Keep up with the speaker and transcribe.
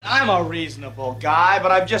I'm a reasonable guy,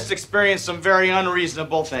 but I've just experienced some very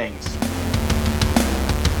unreasonable things.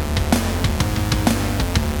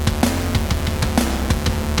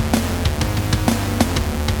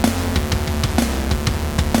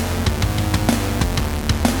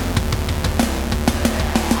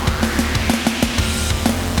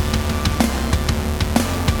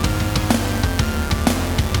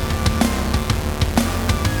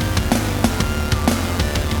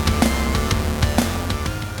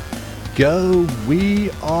 Go,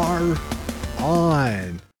 we are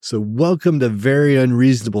on. So welcome to Very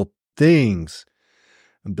Unreasonable Things.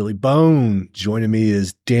 I'm Billy Bone. Joining me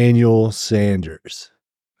is Daniel Sanders.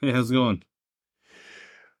 Hey, how's it going?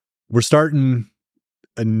 We're starting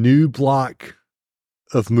a new block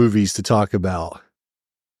of movies to talk about.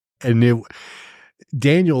 And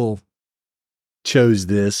Daniel chose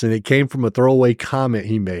this, and it came from a throwaway comment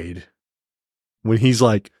he made when he's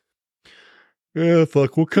like, yeah,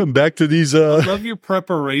 fuck, we'll come back to these. I love your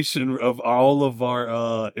preparation of all of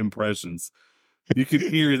our impressions. You can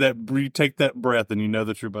hear that, you take that breath and you know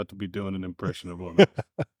that you're about to be doing an impression of one.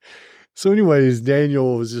 So anyways,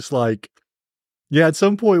 Daniel was just like, yeah, at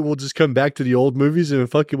some point we'll just come back to the old movies and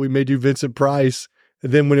fuck it, we may do Vincent Price.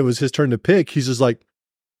 And then when it was his turn to pick, he's just like,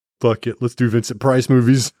 fuck it, let's do Vincent Price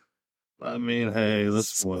movies. I mean, hey,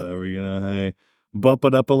 let's whatever, hey, bump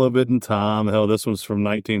it up a little bit in time. Hell, this one's from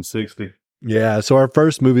 1960. Yeah, so our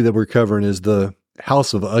first movie that we're covering is the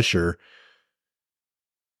House of Usher.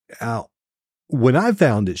 Now, when I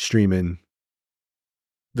found it streaming,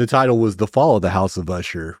 the title was The Fall of the House of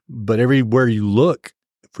Usher. But everywhere you look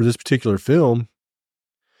for this particular film,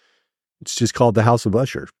 it's just called The House of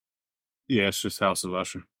Usher. Yeah, it's just House of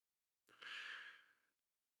Usher.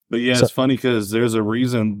 But yeah, it's funny because there's a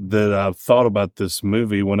reason that I've thought about this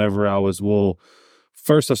movie whenever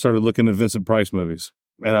first I started looking at Vincent Price movies.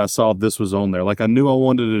 And I saw this was on there. Like I knew I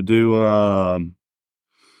wanted to do House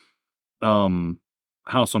on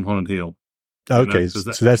Haunted Hill. Okay, so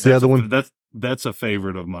that's the other one? That's a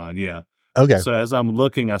favorite of mine, yeah. Okay. So as I'm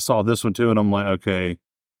looking, I saw this one too, and I'm like, okay,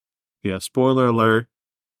 yeah, spoiler alert.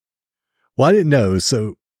 Well, I didn't know.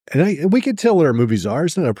 So, and we can tell what our movies are.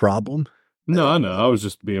 It's not a problem. No, I know. I was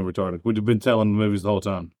just being retarded. We've been telling the movies the whole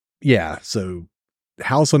time. Yeah, so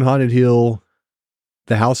House on Haunted Hill,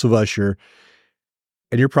 The House of Usher.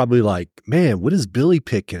 And you're probably like, man, what is Billy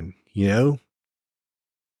picking? You know?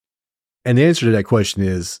 And the answer to that question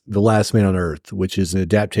is The Last Man on Earth, which is an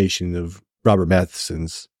adaptation of Robert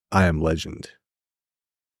Matheson's I Am Legend,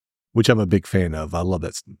 which I'm a big fan of. I love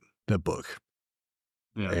that book.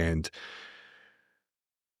 Yeah. And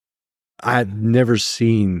I've never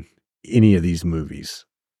seen any of these movies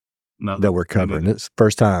that we're covering. It's the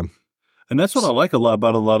first time. And that's what I like a lot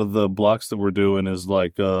about a lot of the blocks that we're doing is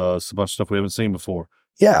like a bunch of stuff we haven't seen before.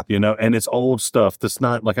 Yeah. And it's old stuff that's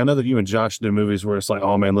not like, I know that you and Josh do movies where it's like,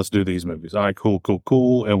 oh man, let's do these movies. All right,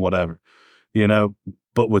 cool, and whatever,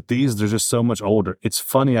 but with these, they're just so much older. It's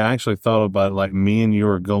funny. I actually thought about like me and you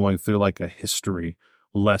are going through like a history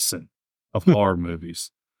lesson of horror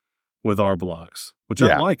movies with our blocks, which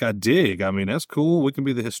I dig. I mean, that's cool. We can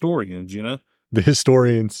be the historians, The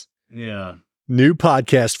historians. Yeah. New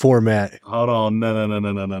podcast format. Hold on.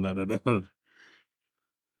 No.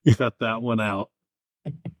 Cut that one out.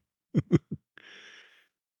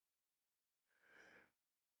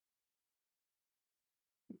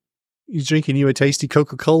 You drinking you a tasty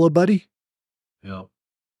Coca-Cola, buddy? Yeah.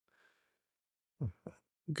 I'm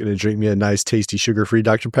gonna drink me a nice, tasty, sugar-free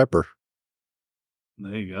Dr. Pepper.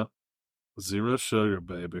 There you go. 0 sugar,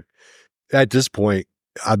 baby. At this point,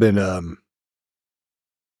 I've been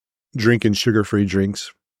drinking sugar-free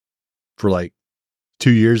drinks for like 2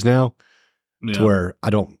 years now, to where I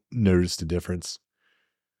don't notice the difference.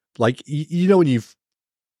 Like, when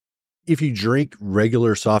if you drink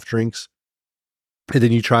regular soft drinks and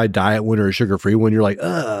then you try a diet one or a sugar-free one, you're like,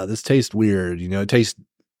 this tastes weird. It tastes,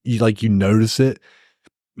 you notice it.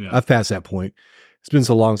 Yeah. I've passed that point. It's been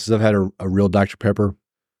so long since I've had a real Dr. Pepper.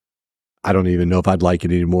 I don't even know if I'd like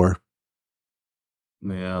it anymore.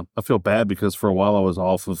 Yeah. I feel bad because for a while I was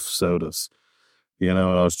off of sodas. I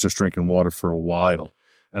was just drinking water for a while.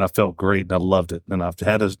 And I felt great and I loved it. And I've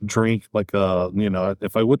had a drink like,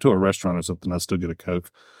 if I went to a restaurant or something, I'd still get a Coke.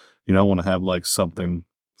 I want to have like something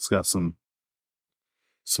that's got some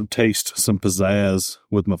taste, some pizzazz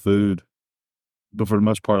with my food. But for the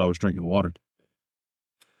most part, I was drinking water.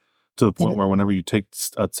 To the point where whenever you take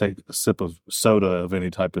a sip of soda of any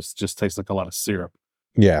type, it just tastes like a lot of syrup.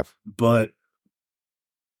 Yeah. But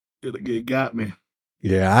it got me.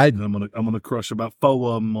 Yeah. I'm gonna crush about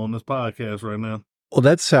 4 of them on this podcast right now. Well,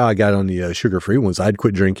 that's how I got on the sugar-free ones. I'd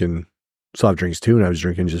quit drinking soft drinks too, and I was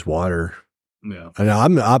drinking just water. Yeah. And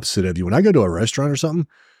I'm the opposite of you. When I go to a restaurant or something,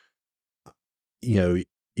 even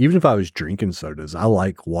if I was drinking sodas, I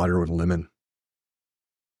like water with lemon.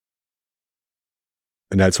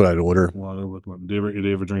 And that's what I'd order. Water with lemon. Do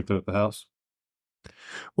you ever drink that at the house?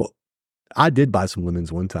 Well, I did buy some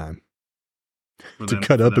lemons one time to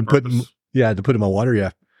cut For up that and put purpose? to put in my water.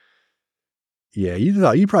 Yeah. Yeah.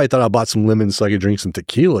 You probably thought I bought some lemons so I could drink some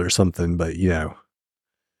tequila or something, but Well,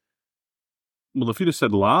 if you just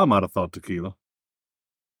said lime, I'd have thought tequila.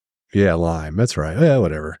 yeah, lime. That's right. Yeah,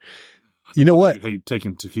 whatever. You know what? You hate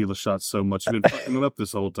taking tequila shots so much. You've been fucking it up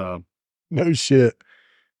this whole time. No shit.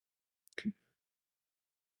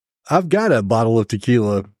 I've got a bottle of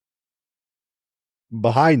tequila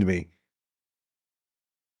behind me,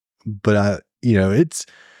 but it's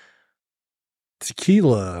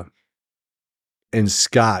tequila and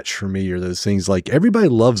scotch for me are those things like everybody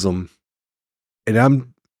loves them. And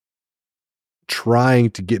I'm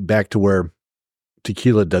trying to get back to where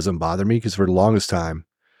tequila doesn't bother me because for the longest time,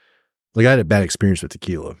 like I had a bad experience with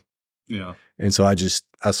tequila. Yeah. And so I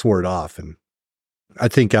swore it off. And I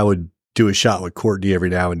think I would do a shot with Courtney every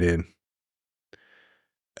now and then.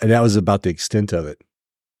 And that was about the extent of it.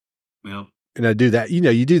 Yeah. And I do that,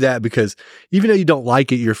 you do that because even though you don't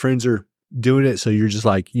like it, your friends are doing it. So you're just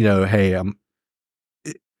like, hey,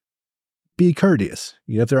 be courteous.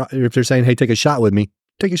 If they're saying, hey, take a shot with me,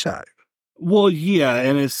 take a shot. Well, yeah,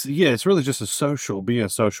 and it's really just being a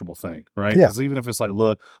sociable thing, right? Yeah. Because even if it's like,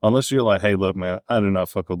 look, unless you're like, hey, look, man, I do not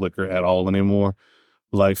fuck with liquor at all anymore,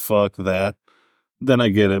 like, fuck that, then I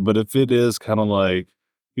get it. But if it is kind of like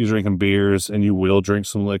you're drinking beers and you will drink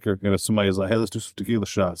some liquor, and if somebody's like, hey, let's do some tequila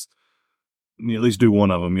shots, you at least do one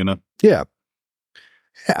of them, Yeah.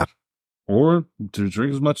 Yeah. Or to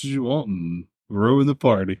drink as much as you want and ruin the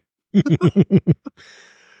party.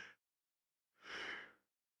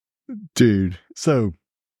 Dude. So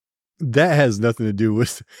that has nothing to do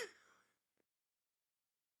with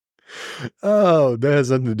that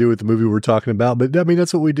has nothing to do with the movie we're talking about. But I mean,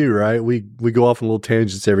 that's what we do, right? We go off on little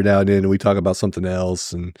tangents every now and then and we talk about something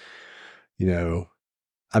else. And,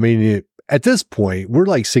 I mean, at this point, we're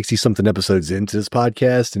like 60 something episodes into this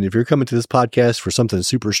podcast. And if you're coming to this podcast for something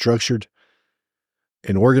super structured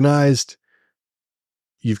and organized,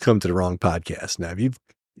 you've come to the wrong podcast. Now,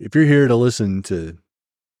 if you're here to listen to,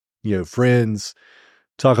 friends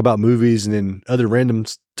talk about movies and then other random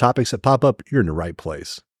topics that pop up, you're in the right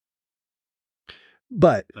place.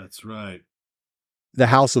 But That's right. The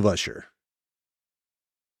House of Usher,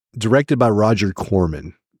 directed by Roger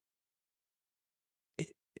Corman.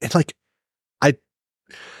 It's like,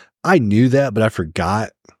 I knew that, but I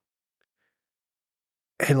forgot.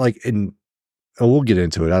 And we'll get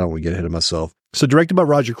into it. I don't want to get ahead of myself. So directed by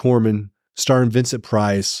Roger Corman, starring Vincent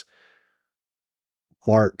Price,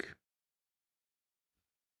 Mark.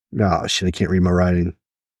 No, shit, I can't read my writing.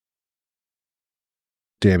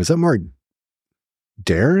 Damn, is that Mark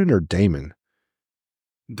Darren or Damon?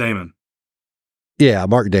 Damon. Yeah,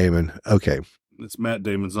 Mark Damon. Okay. It's Matt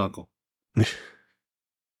Damon's uncle.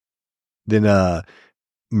 Then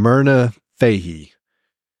Myrna Fahey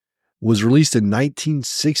was released in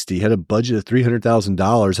 1960, had a budget of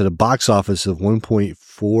 $300,000, had a box office of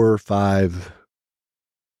 1.45.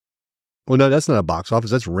 Well, no, that's not a box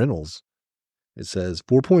office. That's rentals. It says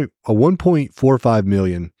 1.45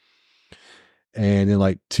 million and then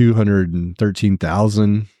like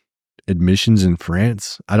 213,000 admissions in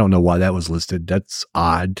France. I don't know why that was listed. That's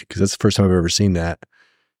odd because that's the first time I've ever seen that.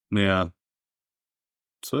 Yeah.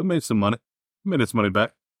 So it made some money. It made its money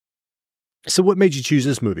back. So what made you choose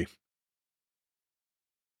this movie?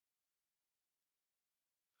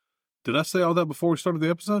 Did I say all that before we started the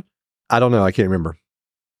episode? I don't know. I can't remember.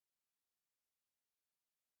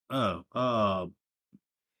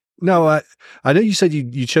 No, I know you said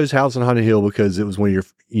you chose House on Haunted Hill because it was one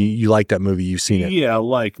of you liked that movie. You've seen it. Yeah,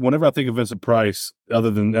 like whenever I think of Vincent Price,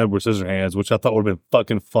 other than Edward Scissorhands, which I thought would have been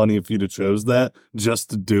fucking funny if you'd have chose that just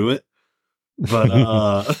to do it.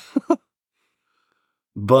 But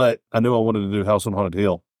but I knew I wanted to do House on Haunted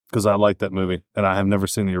Hill because I like that movie and I have never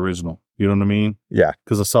seen the original. You know what I mean? Yeah.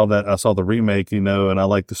 Because I saw the remake, and I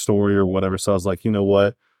like the story or whatever. So I was like, you know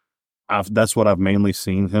what? That's what I've mainly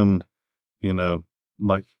seen him,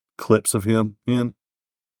 like clips of him in.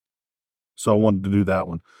 So I wanted to do that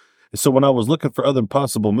one. So when I was looking for other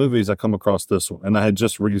possible movies, I come across this one, and I had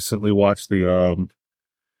just recently watched the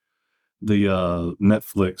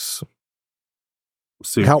Netflix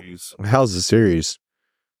series. How's the series?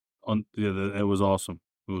 It was awesome.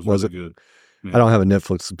 It was Was really it good. Yeah. I don't have a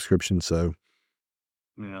Netflix subscription, so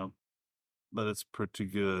Yeah, but it's pretty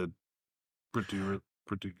good. Pretty good.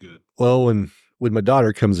 Well, when my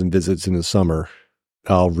daughter comes and visits in the summer,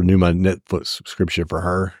 I'll renew my Netflix subscription for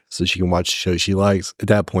her so she can watch the show she likes. At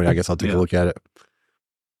that point, I guess I'll take a look at it.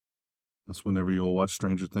 That's whenever you'll watch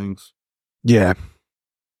Stranger Things. Yeah.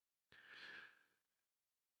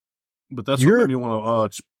 But that's what made me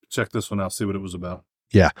want to check this one out, see what it was about.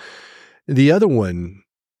 Yeah. The other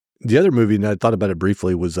movie, and I thought about it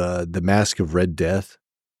briefly, was The Mask of Red Death.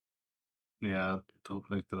 Yeah, I don't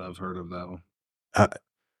think that I've heard of that one.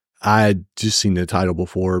 I had just seen the title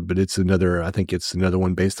before, but I think it's another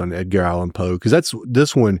one based on Edgar Allan Poe, because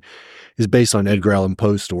this one is based on Edgar Allan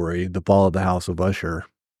Poe's story, The Fall of the House of Usher.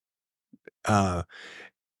 I'm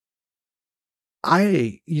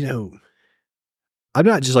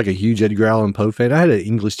not just like a huge Edgar Allan Poe fan. I had an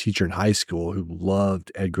English teacher in high school who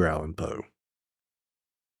loved Edgar Allan Poe.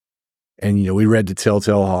 And, we read The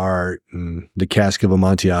Telltale Heart and The Cask of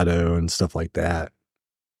Amontillado and stuff like that.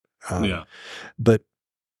 But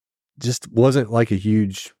just wasn't like a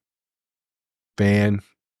huge fan.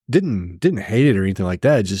 Didn't hate it or anything like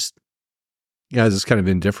that. Just, I was just kind of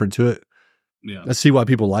indifferent to it. Yeah. I see why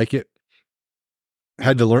people like it.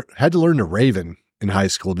 Had to learn The Raven in high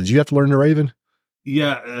school. Did you have to learn The Raven?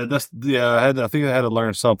 Yeah, I think I had to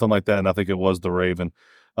learn something like that, and I think it was The Raven.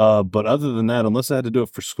 But other than that, unless I had to do it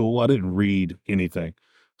for school, I didn't read anything.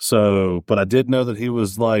 So, but I did know that he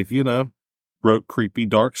was like, wrote creepy,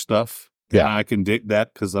 dark stuff. Yeah. I can dig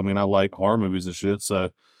that because, I like horror movies and shit.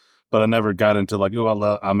 So, but I never got into like,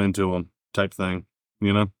 I'm into them type thing,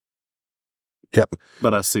 Yep.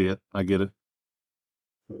 But I see it. I get it.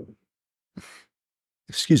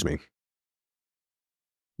 Excuse me.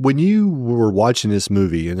 When you were watching this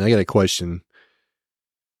movie, and I got a question,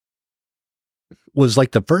 was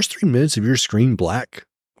like the first 3 minutes of your screen black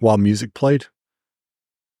while music played?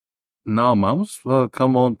 No, mine was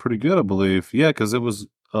come on pretty good, I believe. Yeah, because it was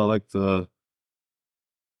like the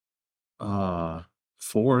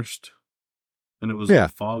forest, and it was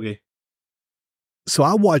foggy. So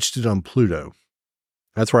I watched it on Pluto.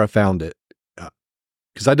 That's where I found it.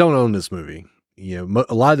 Because I don't own this movie. A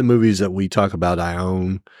lot of the movies that we talk about, I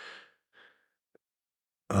own.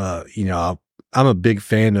 I'm a big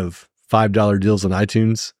fan of $5 deals on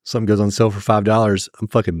iTunes. Something goes on sale for $5. I'm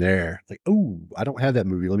fucking there. Like, oh, I don't have that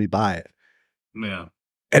movie. Let me buy it. Yeah.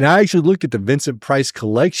 And I actually looked at the Vincent Price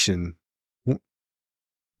collection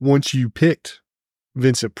once you picked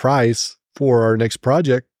Vincent Price for our next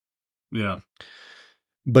project. Yeah.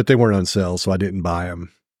 But they weren't on sale, so I didn't buy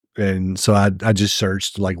them. And so I just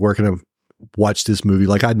searched, like, where can I watch this movie?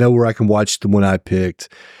 Like, I know where I can watch the one I picked.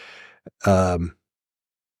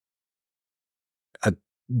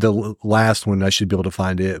 The last one, I should be able to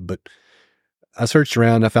find it, but I searched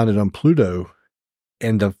around, I found it on Pluto,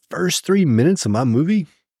 and the first 3 minutes of my movie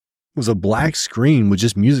was a black screen with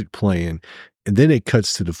just music playing, and then it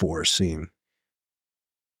cuts to the forest scene.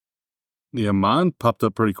 Yeah, mine popped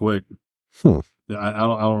up pretty quick. Yeah, I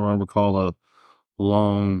don't recall a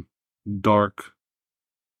long, dark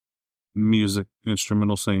music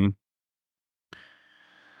instrumental scene.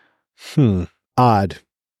 Odd.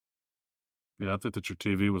 Yeah, I think that your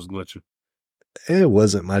TV was glitching. It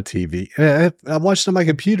wasn't my TV. I watched on my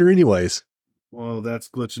computer anyways. Well, that's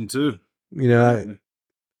glitching too.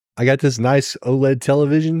 I got this nice OLED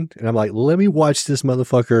television, and I'm like, let me watch this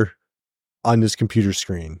motherfucker on this computer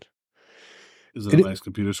screen. Is it a nice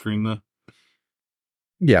computer screen though?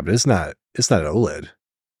 Yeah, but it's not OLED.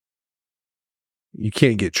 You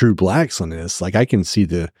can't get true blacks on this. Like, I can see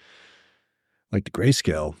the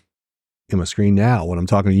grayscale in my screen now when I'm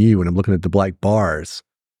talking to you, when I'm looking at the black bars.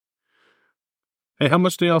 Hey, how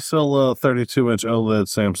much do y'all sell 32-inch OLED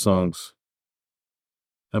Samsungs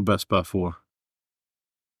at Best Buy for?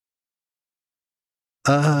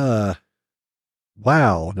 Wow.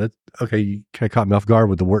 Okay. You kind of caught me off guard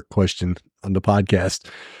with the work question on the podcast.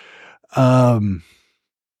 I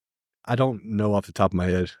don't know off the top of my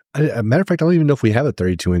head. As a matter of fact, I don't even know if we have a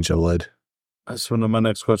 32-inch OLED. That's one of my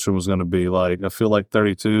next question was going to be. Like, I feel like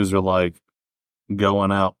 32s are like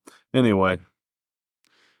going out. Anyway,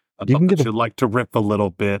 I thought that you'd like to rip a little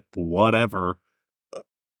bit. Whatever.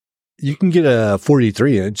 You can get a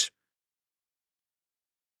 43-inch.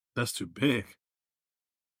 That's too big.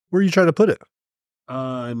 Where are you trying to put it?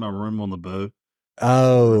 In my room on the boat.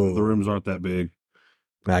 Oh. The rooms aren't that big.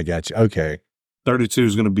 I got you. Okay. 32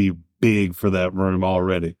 is going to be big for that room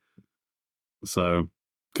already. So,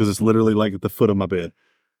 because it's literally like at the foot of my bed.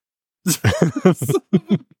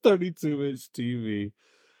 32-inch TV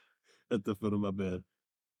at the foot of my bed.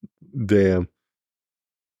 Damn.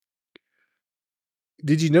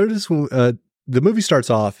 Did you notice when the movie starts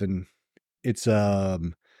off and it's a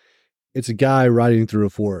guy riding through a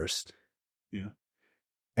forest. Yeah.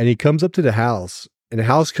 And he comes up to the house, and the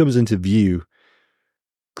house comes into view,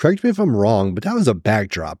 correct me if I'm wrong, but that was a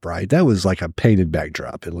backdrop, right? That was like a painted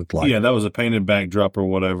backdrop. It looked like. Yeah, that was a painted backdrop or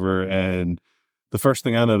whatever. And the first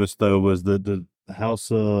thing I noticed though was that the house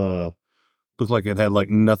looked like it had like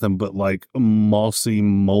nothing but like mossy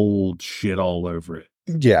mold shit all over it.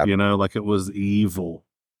 Yeah. You know, like it was evil.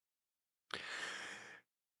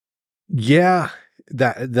 Yeah.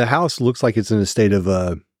 That the house looks like it's in a state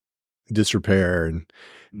of disrepair, and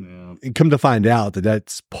come to find out that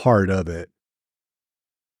that's part of it.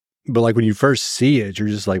 But like when you first see it, you're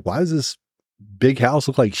just like, why does this big house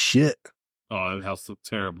look like shit? Oh, that house looked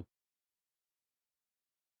terrible.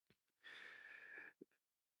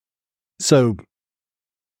 So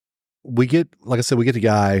we get, like I said, we get the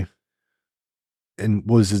guy, and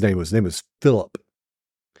what was his name? His name was Philip.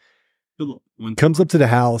 Philip Comes up to the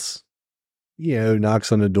house,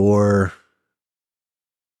 knocks on the door.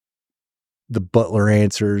 The butler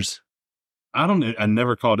answers. I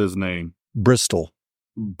never caught his name. Bristol.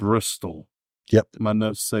 Yep. My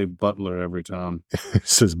notes say Butler every time. It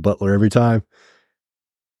says Butler every time.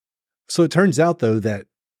 So it turns out, though, that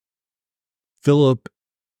Philip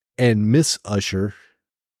and Miss Usher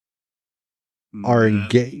are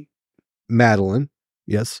engaged. Madeline,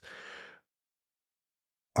 yes,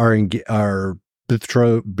 are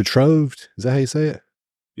betrothed. Is that how you say it?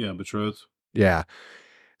 Yeah, betrothed. Yeah.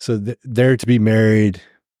 So they're to be married.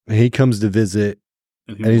 And he comes to visit,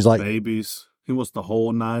 and he's like, babies. He wants the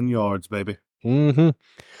whole 9 yards, baby. Mm-hmm.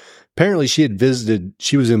 Apparently, she had visited.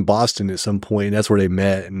 She was in Boston at some point, and that's where they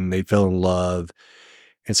met, and they fell in love.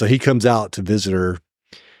 And so he comes out to visit her,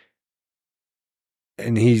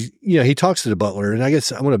 and he talks to the butler. And I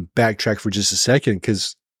guess I want to backtrack for just a second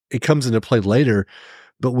because it comes into play later.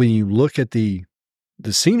 But when you look at the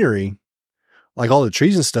scenery, like all the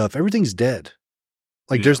trees and stuff, everything's dead.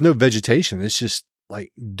 Like there's no vegetation. It's just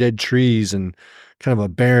like dead trees and kind of a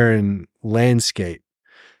barren landscape.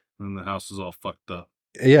 And the house is all fucked up.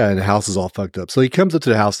 Yeah, and the house is all fucked up. So he comes up to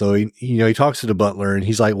the house, though. He talks to the butler, and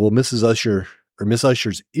he's like, well, Mrs. Usher, or Miss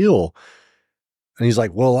Usher's ill. And he's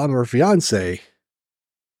like, well, I'm her fiance.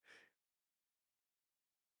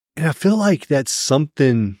 And I feel like that's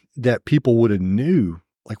something that people would have knew.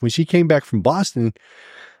 Like when she came back from Boston,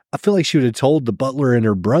 I feel like she would have told the butler and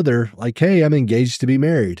her brother, like, hey, I'm engaged to be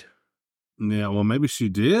married. Yeah, well, maybe she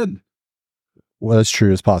did. Well, that's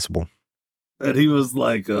true. It's possible. And he was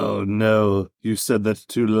like, oh, no, you said that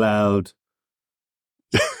too loud.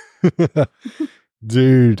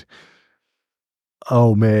 Dude.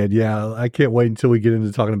 Oh, man. Yeah. I can't wait until we get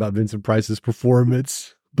into talking about Vincent Price's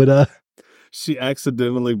performance. But she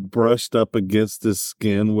accidentally brushed up against his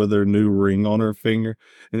skin with her new ring on her finger.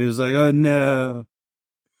 And he was like, oh, no.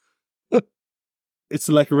 It's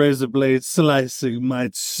like a razor blade slicing my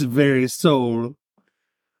very soul.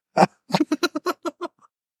 But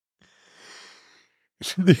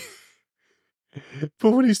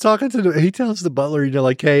when he's talking to he tells the butler,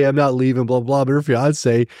 like, hey, I'm not leaving, blah, blah, but her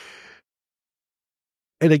fiance.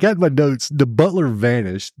 And I got my notes. The butler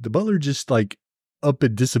vanished. The butler just like up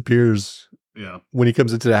and disappears when he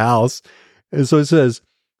comes into the house. And so it says,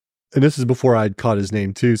 and this is before I'd caught his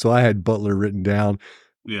name too. So I had Butler written down.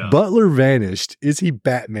 Yeah. Butler vanished. Is he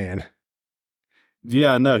Batman?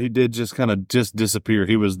 Yeah, no, he did just kind of just disappear.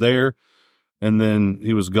 He was there and then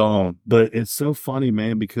he was gone. But it's so funny,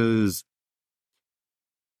 man, because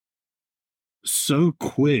so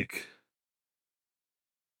quick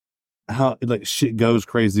how like shit goes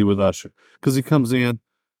crazy with Usher. Because he comes in,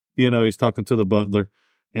 he's talking to the butler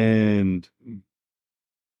and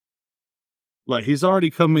like he's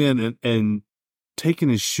already come in and taken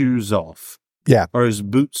his shoes off. Yeah. Or his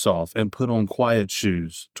boots off and put on quiet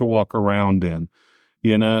shoes to walk around in,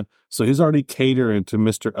 So he's already catering to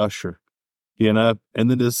Mr. Usher, And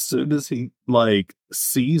then as soon as he like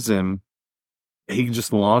sees him, he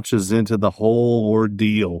just launches into the whole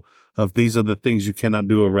ordeal of these are the things you cannot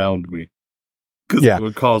do around me. Because it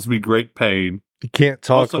would cause me great pain. You can't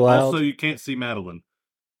talk loud. Also, you can't see Madeline.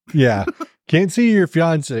 Yeah. Can't see your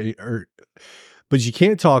fiance, but you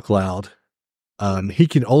can't talk loud. He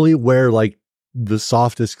can only wear like the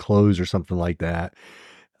softest clothes or something like that.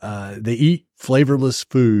 They eat flavorless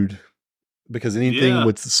food because anything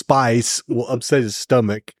with spice will upset his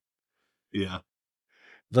stomach. Yeah.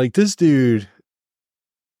 Like this dude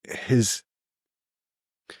and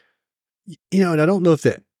I don't know if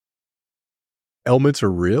the elements are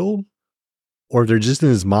real or if they're just in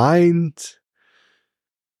his mind.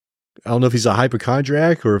 I don't know if he's a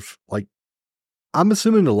hypochondriac or if like, I'm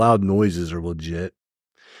assuming the loud noises are legit.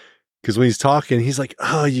 Because when he's talking, he's like,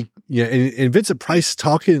 oh, and Vincent Price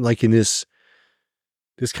talking like in this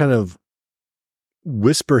kind of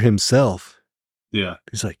whisper himself. Yeah.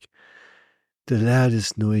 He's like, the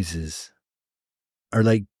loudest noises are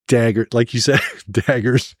like like you said,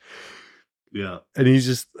 daggers. Yeah. And he's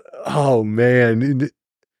just, oh man.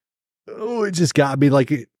 It just got me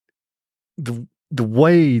like the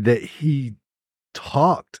way that he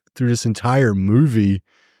talked through this entire movie,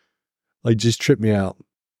 like just tripped me out.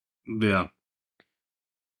 Yeah.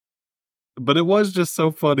 But it was just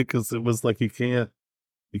so funny because it was like you can't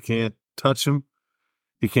touch him.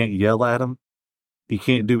 You can't yell at him. You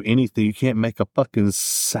can't do anything. You can't make a fucking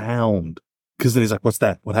sound. Because then he's like, what's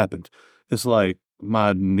that? What happened? It's like,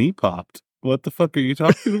 my knee popped. What the fuck are you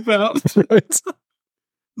talking about? Right.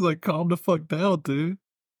 Like, calm the fuck down, dude.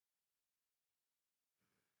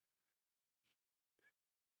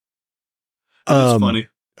 It's funny.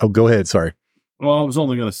 Oh, go ahead. Sorry. Well, I was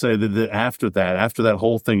only going to say that after that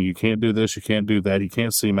whole thing, you can't do this, you can't do that, you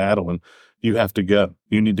can't see Madeline. You have to go.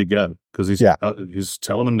 You need to go because he's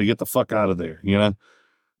telling him to get the fuck out of there. You know,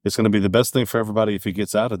 it's going to be the best thing for everybody if he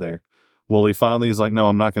gets out of there. Well, he's like, no,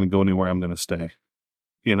 I'm not going to go anywhere. I'm going to stay.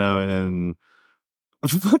 You know, and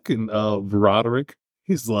fucking Roderick,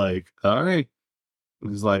 he's like, all right.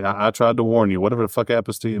 He's like, I tried to warn you. Whatever the fuck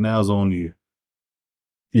happens to you now is on you.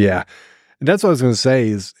 Yeah. And that's what I was going to say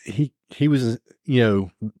is he was,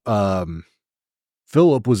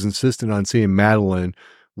 Philip was insistent on seeing Madeline.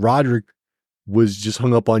 Roderick was just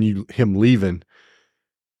hung up on him leaving.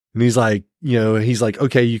 And he's like,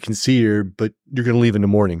 okay, you can see her, but you're going to leave in the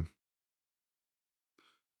morning.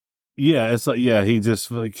 Yeah. It's like, yeah, he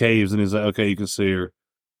just caves and he's like, okay, you can see her.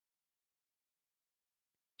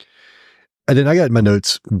 And then I got in my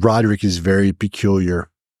notes, Roderick is very peculiar.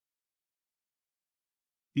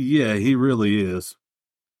 Yeah, he really is.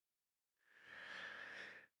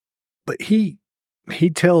 But he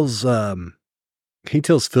tells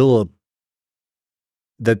Philip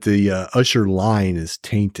that the Usher line is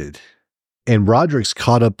tainted. And Roderick's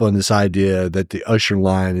caught up on this idea that the Usher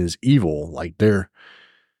line is evil, like they're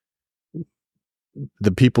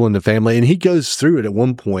the people in the family. And he goes through it at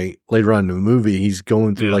one point later on in the movie. He's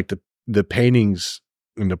going through like the paintings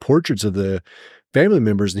and the portraits of the family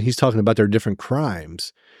members, and he's talking about their different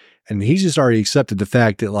crimes. And he's just already accepted the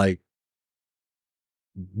fact that like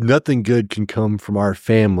nothing good can come from our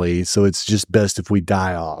family. So it's just best if we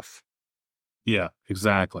die off. Yeah,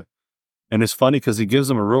 exactly. And it's funny because he gives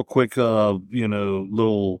them a real quick,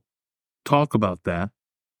 little talk about that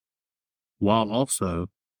while also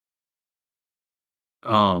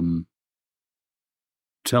telling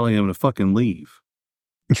him to fucking leave.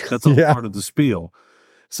 That's all part of the spiel.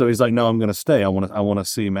 So he's like, no, I'm going to stay. I want to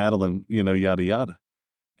see Madeline, yada, yada.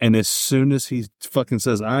 And as soon as he fucking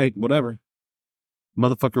says, all right, whatever,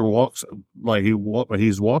 motherfucker walks like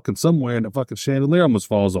he's walking somewhere and the fucking chandelier almost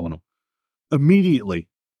falls on him immediately.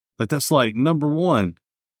 Like that's like number one.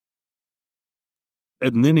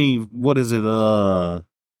 And then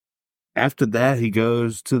after that he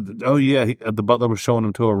goes to the butler was showing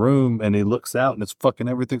him to a room and he looks out and it's fucking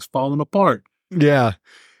everything's falling apart. Yeah.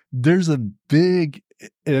 There's a big,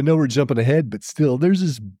 and I know we're jumping ahead, but still there's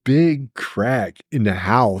this big crack in the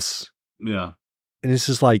house. Yeah. And it's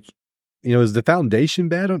just like, is the foundation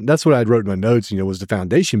bad? That's what I wrote in my notes, was the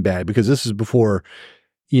foundation bad? Because this is before,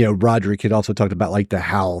 Roderick had also talked about like the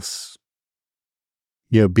house,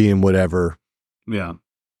 being whatever. Yeah.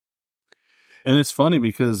 And it's funny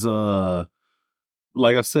because,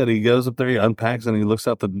 like I said, he goes up there, he unpacks and he looks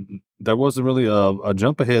out there wasn't really a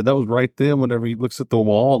jump ahead. That was right then whenever he looks at the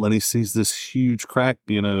wall and he sees this huge crack,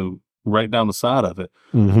 right down the side of it.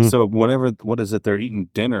 Mm-hmm. So they're eating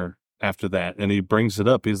dinner after that. And he brings it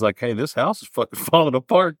up. It's like, hey, this house is fucking falling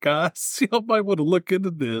apart, guys. Y'all might want to look into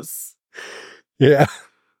this. Yeah.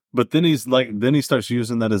 But then he starts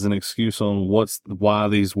using that as an excuse on why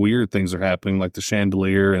these weird things are happening, like the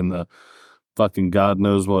chandelier and the fucking God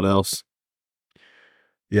knows what else.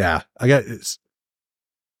 Yeah. I got this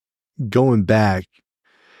going back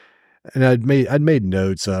and I'd made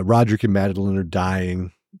notes. Roderick and Madeline are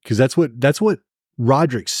dying because that's what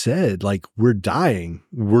Roderick said. Like, we're dying.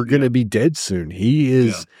 We're going to be dead soon. He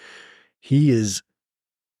is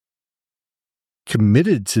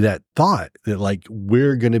committed to that thought that like,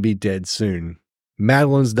 we're going to be dead soon.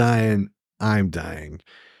 Madeline's dying. I'm dying.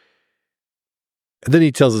 And then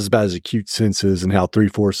he tells us about his acute senses and how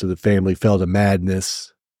 3/4 of the family fell to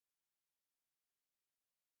madness.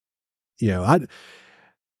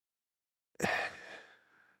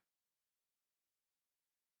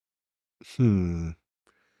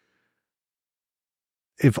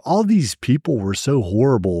 If all these people were so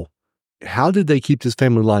horrible, how did they keep this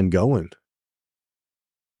family line going?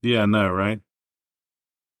 Yeah, I know, right?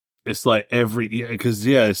 it's like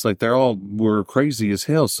it's like they're all were crazy as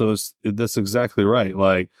hell. So that's exactly right.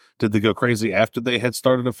 Like, did they go crazy after they had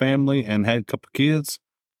started a family and had a couple kids,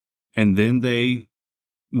 and then they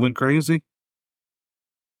went crazy?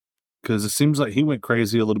 Because it seems like he went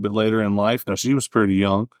crazy a little bit later in life. Now she was pretty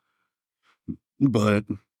young, but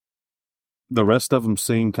the rest of them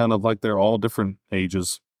seem kind of like they're all different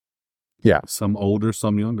ages. Yeah. Some older,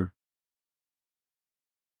 some younger.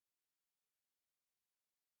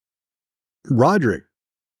 Roderick,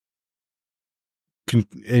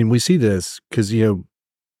 and we see this because,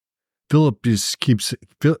 Philip just keeps,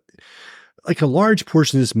 like a large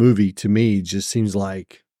portion of this movie to me just seems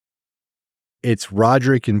like it's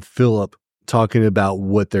Roderick and Philip talking about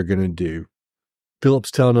what they're going to do.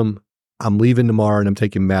 Philip's telling him, I'm leaving tomorrow and I'm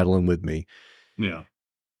taking Madeline with me. Yeah.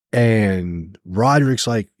 And Roderick's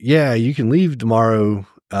like, yeah, you can leave tomorrow,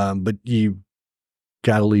 but you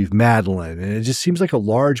got to leave Madeline. And it just seems like a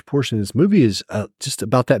large portion of this movie is just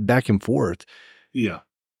about that back and forth. Yeah.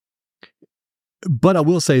 But I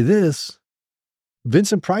will say this,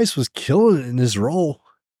 Vincent Price was killing it in his role.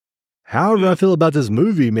 However I feel about this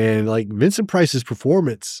movie, man, like Vincent Price's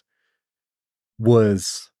performance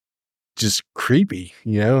was just creepy,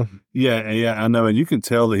 Yeah, I know, and you can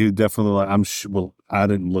tell that he definitely like. Well, I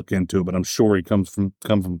didn't look into it, but I'm sure he come from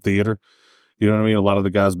theater. You know what I mean? A lot of the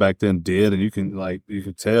guys back then did, and you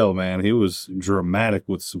can tell, man, he was dramatic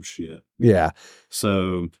with some shit. Yeah.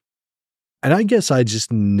 So, and I guess I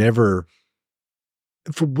just never,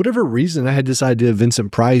 for whatever reason, I had this idea of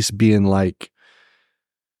Vincent Price being like,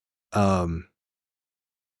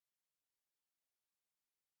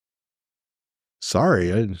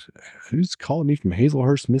 sorry, who's calling me from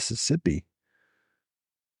Hazelhurst, Mississippi?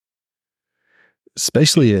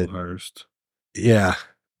 Especially Hazelhurst. Yeah.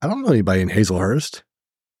 I don't know anybody in Hazelhurst.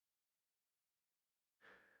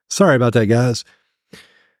 Sorry about that, guys.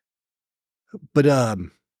 But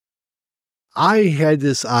I had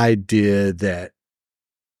this idea that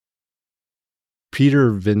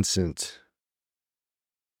Vincent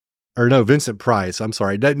Price, I'm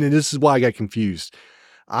sorry. This is why I got confused.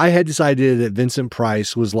 I had this idea that Vincent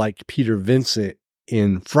Price was like Peter Vincent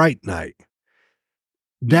in Fright Night.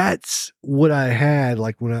 That's what I had.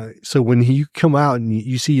 Like when you come out and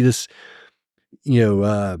you see this,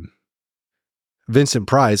 Vincent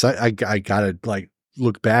Price, I gotta like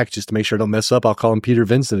look back just to make sure I don't mess up. I'll call him Peter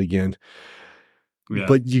Vincent again. Yeah.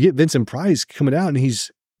 But you get Vincent Price coming out and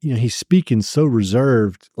he's speaking so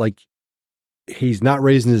reserved, like he's not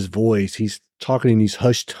raising his voice. He's talking in these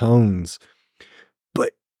hushed tones,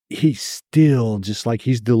 but he's still just like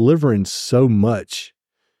he's delivering so much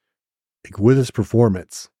like with his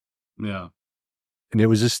performance. Yeah. And it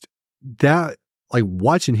was just that, like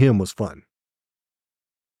watching him was fun.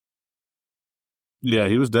 Yeah,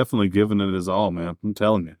 he was definitely giving it his all, man. I'm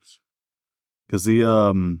telling you. Because he,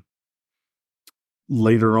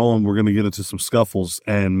 later on, we're going to get into some scuffles.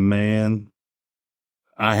 And man,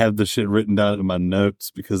 I have the shit written down in my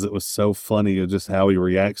notes because it was so funny of just how he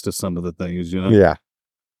reacts to some of the things, Yeah.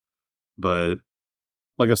 But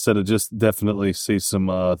like I said, I just definitely see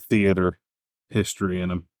some theater history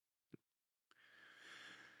in him.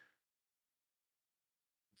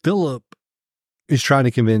 Philip is trying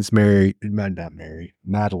to convince Madeline.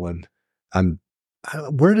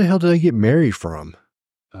 Where the hell did I get Mary from?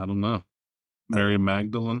 I don't know. Mary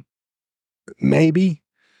Magdalene? Maybe.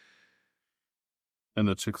 And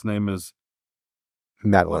the chick's name is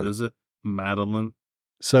Madeline. What is it? Madeline.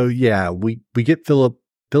 So yeah, we get Philip's,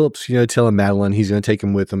 telling Madeline he's going to take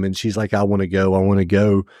him with him. And she's like, I want to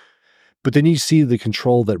go. But then you see the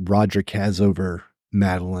control that Roderick has over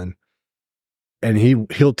Madeline. And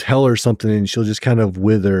he'll tell her something and she'll just kind of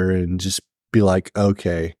wither and just be like,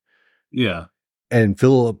 okay. Yeah. And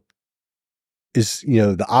Philip is,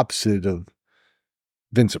 the opposite of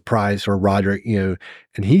Vincent Price or Roderick, and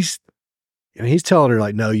he's telling her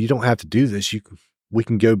like, no, you don't have to do this. We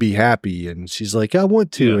can go be happy. And she's like, I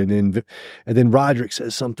want to. Yeah. And then Roderick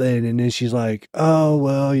says something and then she's like, oh,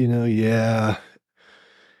 well, yeah.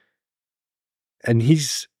 And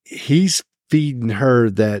he's feeding her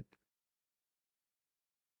that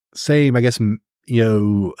same, I guess,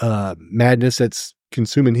 madness that's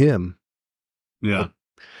consuming him. Yeah.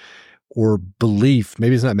 Or belief.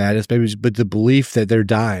 Maybe it's not madness, but the belief that they're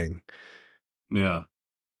dying. Yeah.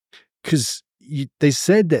 Because they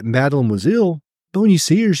said that Madeline was ill, but when you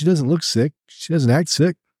see her, she doesn't look sick. She doesn't act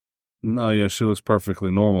sick. No, yeah, she looks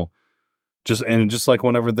perfectly normal. Just like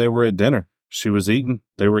whenever they were at dinner, she was eating.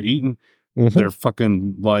 They were eating. Mm-hmm. Their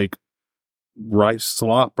fucking like rice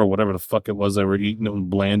slop or whatever the fuck it was they were eating. It was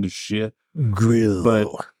bland as shit. Grill. But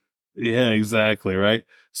Yeah, exactly, right?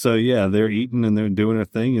 So, yeah, they're eating and they're doing their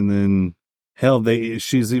thing, and then, hell,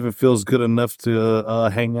 she's even feels good enough to,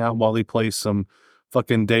 hang out while he plays some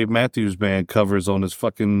fucking Dave Matthews Band covers on his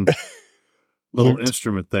fucking little Loot.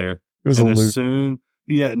 instrument there, It was a and as loot. soon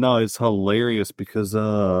yeah, no, it's hilarious because,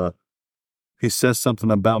 he says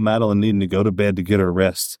something about Madeline needing to go to bed to get her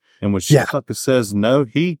rest, and when she Yeah. fucking says no,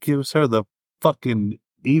 he gives her the fucking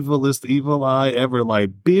evilest evil eye ever,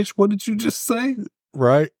 like, "Bitch, what did you just say?"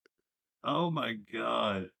 Right. Oh my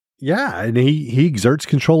god. Yeah. And he exerts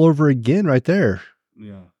control over her again right there.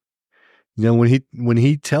 Yeah. You know, when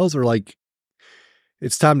he tells her like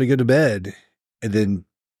it's time to go to bed, and then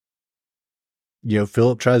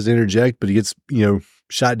Philip tries to interject, but he gets,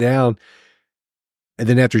 shot down. And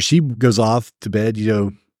then after she goes off to bed,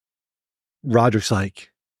 Roderick's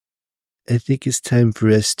like, I think it's time for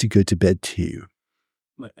us to go to bed too.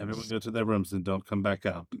 Let everyone go to their rooms and don't come back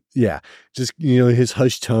out. Yeah. Just, his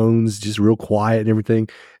hushed tones, just real quiet and everything.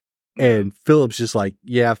 And Philip's just like,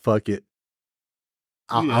 yeah, fuck it.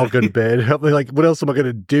 I'll go to bed. I'm like, what else am I going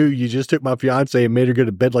to do? You just took my fiance and made her go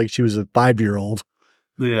to bed like she was a 5-year-old.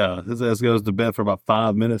 Yeah. His ass goes to bed for about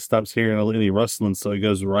 5 minutes, stops hearing any rustling, so he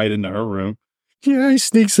goes right into her room Yeah, he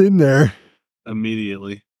sneaks in there.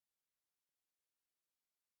 immediately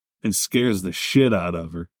and scares the shit out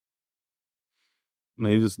of her. And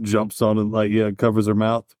he just jumps on and covers her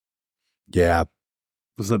mouth. Yeah.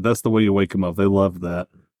 So that's the way you wake them up. They love that.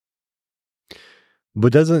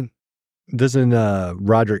 But doesn't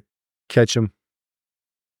Roderick catch him?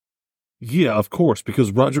 Yeah, of course,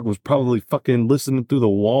 because Roderick was probably fucking listening through the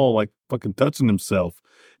wall, like fucking touching himself.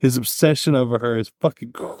 His obsession over her is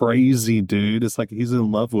fucking crazy, dude. It's like he's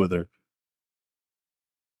in love with her.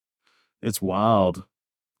 It's wild.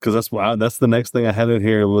 Because that's why that's the next thing I had in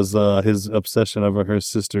here was his obsession over her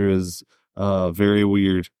sister is very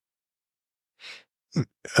weird.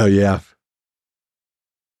 Oh, yeah.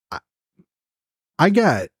 I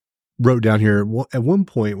got wrote down here at one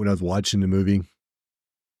point when I was watching the movie,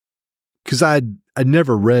 because I'd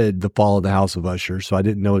never read The Fall of the House of Usher, so I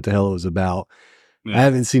didn't know what the hell it was about. Yeah. I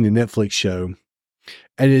haven't seen the Netflix show,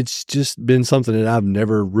 and it's just been something that I've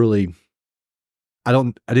never really, I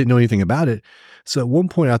didn't know anything about it. So at one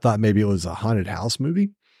point I thought maybe it was a haunted house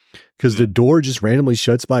movie, because the door just randomly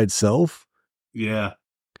shuts by itself. Yeah.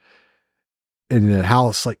 And the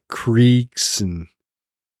house like creaks, and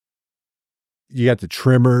you got the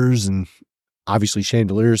tremors, and obviously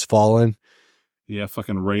chandeliers falling. Yeah,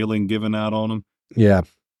 fucking railing giving out on him. Yeah.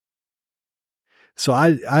 So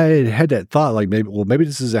I had that thought, like maybe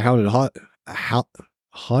this is a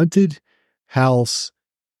haunted house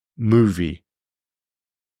movie.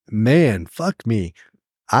 Man, fuck me.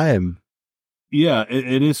 I am. Yeah,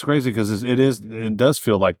 it is crazy because it does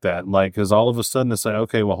feel like that. Like, because all of a sudden it's like,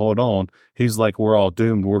 okay, well, hold on. He's like, we're all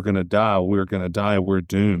doomed. We're gonna die. We're gonna die. We're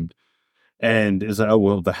doomed. And is like, oh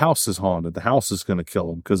well, the house is haunted. The house is gonna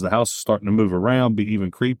kill him because the house is starting to move around, be even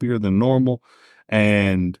creepier than normal,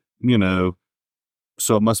 and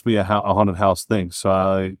so it must be a haunted house thing.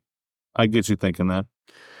 So I get you thinking that.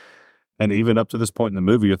 And even up to this point in the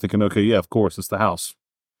movie, you're thinking, okay, yeah, of course, it's the house.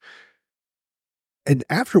 And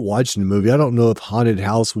after watching the movie, I don't know if haunted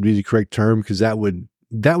house would be the correct term, because that would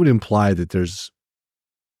imply that there's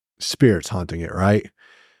spirits haunting it, right?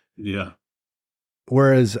 Yeah.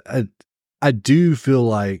 Whereas I do feel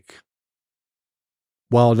like,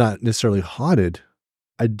 while not necessarily haunted,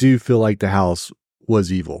 I do feel like the house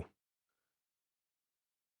was evil.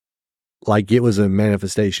 Like it was a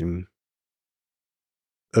manifestation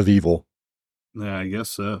of evil. Yeah, I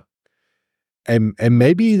guess so. And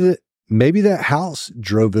maybe that house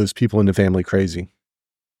drove those people in the family crazy.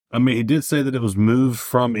 I mean, he did say that it was moved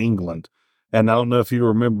from England. And I don't know if you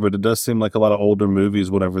remember, but it does seem like a lot of older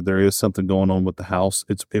movies, whenever there is something going on with the house,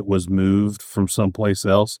 it was moved from someplace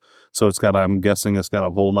else. So I'm guessing it's got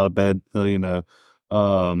a whole lot of bad,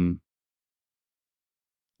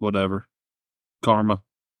 whatever, karma,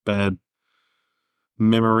 bad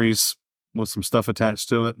memories with some stuff attached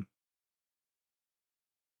to it.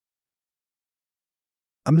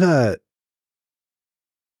 I'm not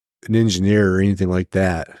an engineer or anything like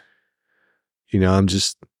that. I'm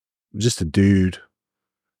just a dude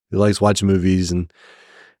who likes watching movies and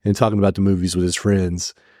talking about the movies with his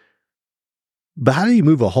friends. But how do you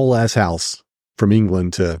move a whole ass house from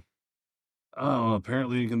England to? Oh,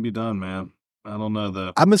 apparently it can be done, man. I don't know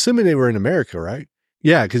though. I'm assuming they were in America, right?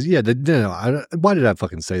 Yeah, because why did I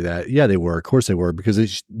fucking say that? Yeah, they were. Of course they were,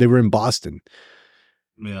 because they were in Boston.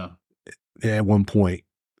 Yeah. At one point.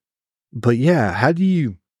 But yeah, how do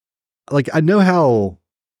you, like, I know how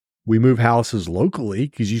we move houses locally,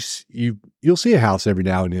 because you'll see a house every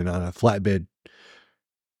now and then on a flatbed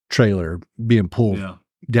trailer being pulled Yeah.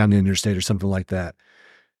 down the interstate or something like that.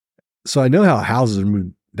 So I know how houses are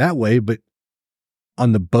moved that way, but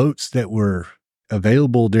on the boats that were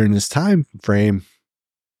available during this time frame,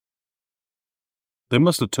 They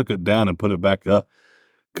must have took it down and put it back up.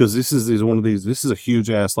 Because this is a huge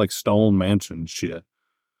ass like stone mansion shit.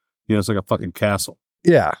 You know, it's like a fucking castle.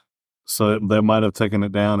 yeah, So they might have taken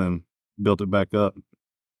it down and built it back up.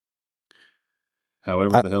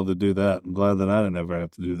 However the hell to do that. I'm glad that I didn't ever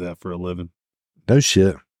have to do that for a living. no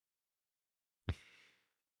shit.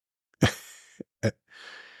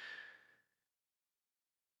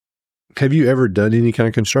 Have you ever done any kind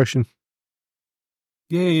of construction?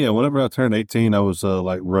 Yeah. Whenever I turned 18, I was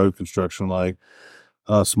like road construction, like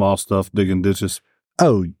small stuff, digging ditches.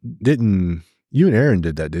 Oh, didn't you and Aaron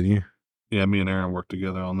did that, didn't you? Yeah, me and Aaron worked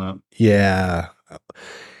together on that. Yeah.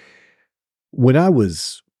 When I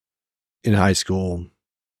was in high school,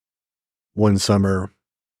 one summer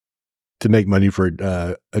to make money for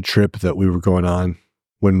a trip that we were going on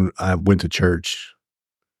when I went to church.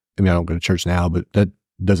 I mean, I don't go to church now, but that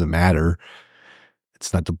doesn't matter.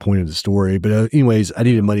 It's not the point of the story. But anyways, I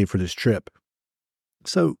needed money for this trip.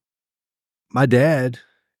 So my dad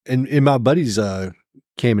and my buddies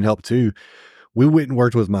came and helped too. We went and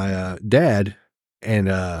worked with my dad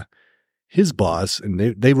and his boss, and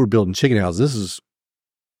they were building chicken houses. This is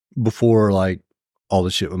before like all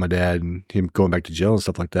the shit with my dad and him going back to jail and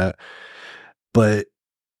stuff like that. But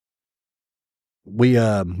we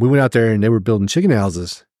went out there and they were building chicken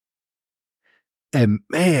houses. And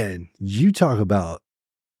man, you talk about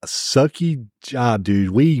a sucky job, dude.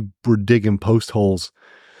 We were digging post holes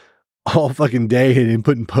all fucking day and then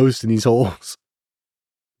putting posts in these holes.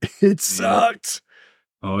 It sucked.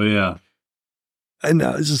 Oh, yeah. And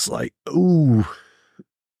I was just like, ooh.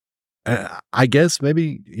 I guess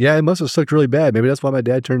maybe, yeah, it must have sucked really bad. Maybe that's why my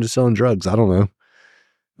dad turned to selling drugs. I don't know.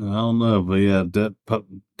 I don't know, but yeah,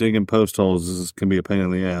 digging post holes can be a pain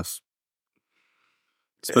in the ass.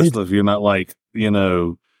 Especially if you're not like, you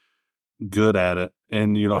know, good at it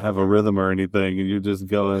and you don't have a rhythm or anything and you're just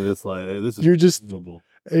going, it's like, hey, this is You're just, miserable.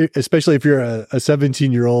 especially if you're a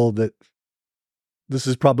 17-year-old that this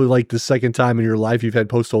is probably like the second time in your life you've had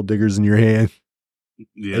post hole diggers in your hand.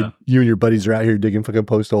 Yeah. And you and your buddies are out here digging fucking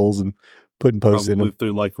post holes and putting posts in them.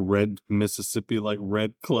 Through like red Mississippi, like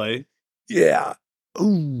red clay. Yeah.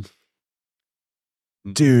 Ooh.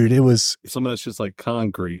 Dude, it was. Some of that's just like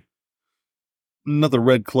concrete. Not the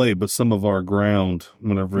red clay, but some of our ground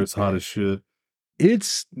whenever it's hot as shit.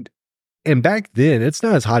 And back then, it's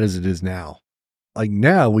not as hot as it is now. Like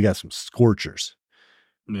now we got some scorchers.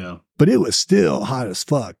 Yeah. But it was still hot as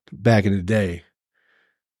fuck back in the day.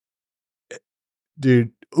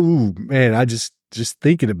 Dude, ooh, man, I just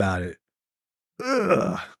thinking about it.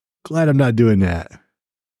 Ugh, glad I'm not doing that.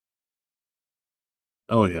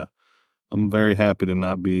 Oh, yeah. I'm very happy to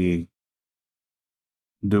not be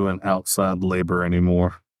doing outside labor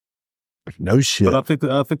anymore. No shit. But I think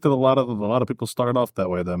that a lot of people start off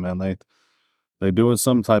that way though, man. They doing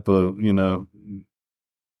some type of, you know,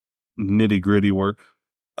 nitty gritty work.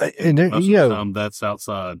 And most of the time that's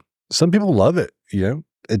outside. Some people love it, you know.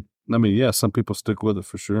 I mean, yeah, some people stick with it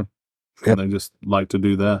for sure. Yep. And they just like to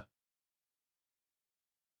do that.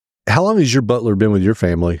 How long has your butler been with your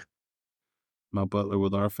family? My butler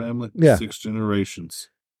with our family? Yeah. 6 generations.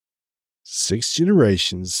 6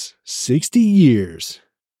 generations, 60 years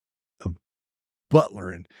of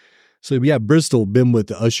butlering. So yeah, Bristol been with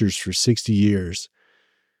the Ushers for 60 years.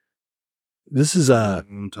 This is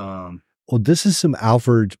time. Well, this is some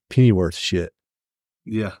Alfred Pennyworth shit.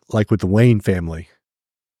 Yeah. Like with the Wayne family.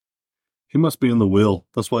 He must be in the will.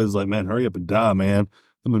 That's why he's like, man, hurry up and die, man.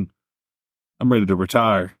 I'm ready to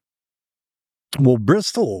retire. Well,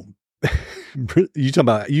 Bristol, you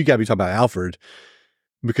gotta be talking about Alfred,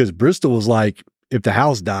 because Bristol was like, if the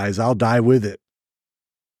house dies, I'll die with it.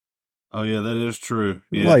 Oh yeah, that is true.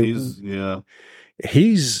 Yeah, like,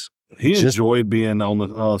 he enjoyed being on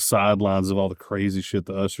the sidelines of all the crazy shit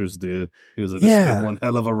the Ushers did. He was like, this is one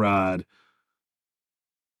hell of a ride.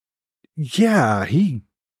 Yeah, he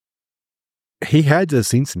had to have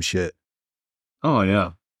seen some shit. Oh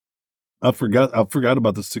yeah. I forgot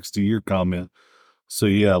about the 60-year comment. So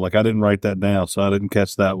yeah, like I didn't write that down, so I didn't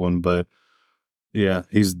catch that one, but yeah,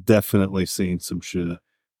 he's definitely seen some shit.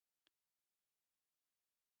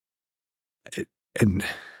 And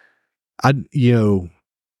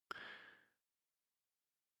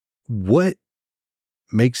what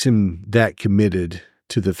makes him that committed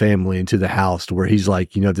to the family and to the house to where he's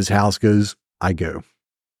like, if this house goes, I go.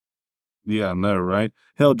 Yeah, I know, right?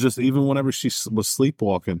 Hell, just even whenever she was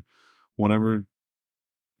sleepwalking, whenever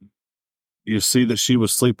you see that she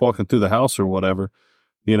was sleepwalking through the house or whatever,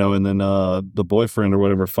 you know, and then the boyfriend or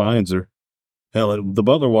whatever finds her. Hell, the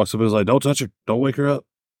butler walks up and is like, "Don't touch her. Don't wake her up.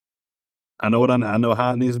 I know I know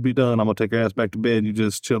how it needs to be done. I'm gonna take her ass back to bed. You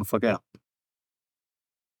just chill the fuck out."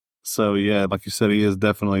 So yeah, like you said, he is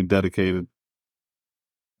definitely dedicated.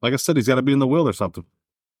 Like I said, he's got to be in the will or something.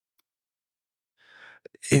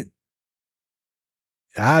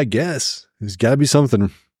 I guess there's got to be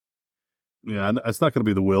something. Yeah, it's not going to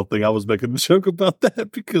be the will thing. I was making a joke about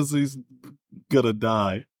that because he's gonna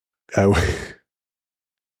die. Oh,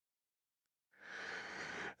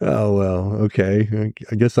 oh well, okay.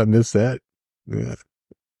 I guess I missed that. Yeah.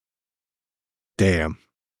 Damn.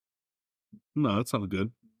 No, that's not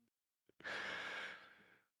good.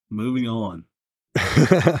 Moving on.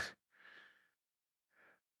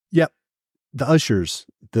 Yep. The Ushers,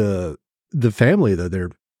 the family though,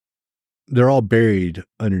 they're all buried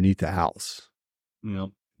underneath the house. Yep.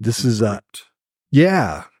 This is Crypt.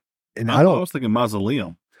 yeah. And I was thinking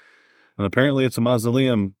mausoleum. And apparently it's a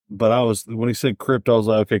mausoleum, but when he said crypt, I was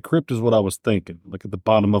like, okay, crypt is what I was thinking. Like at the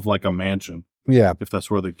bottom of like a mansion. Yeah. If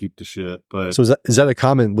that's where they keep the shit. But so was that a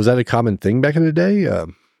common thing back in the day?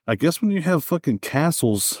 I guess when you have fucking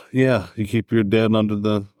castles, yeah, you keep your dead under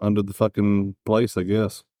the fucking place, I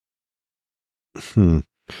guess.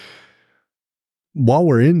 While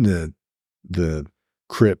we're in the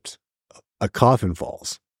crypt, a coffin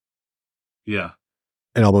falls. Yeah.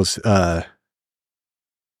 And almost a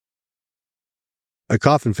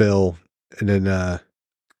coffin fell, and then what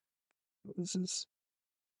was this?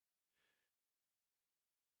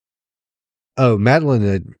 Oh,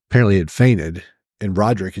 Madeline apparently had fainted, and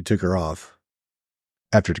Roderick had took her off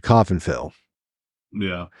after the coffin fell.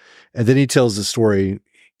 Yeah. And then he tells the story.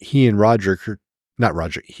 He and Roderick and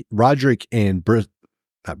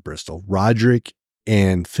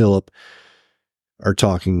Philip are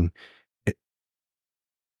talking.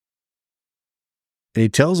 And he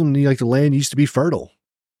tells them like the land used to be fertile.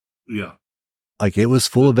 Yeah. Like it was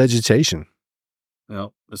full of vegetation.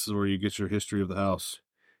 Well, this is where you get your history of the house.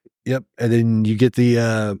 Yep. And then you get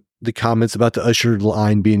the comments about the Usher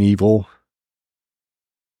line being evil.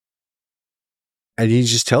 And he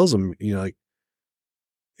just tells them, you know, like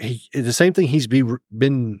the same thing he's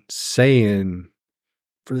been saying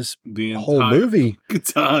for this whole movie. Good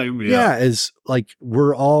time. Yeah. Is like,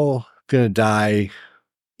 we're all going to die.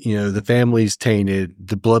 You know, the family's tainted,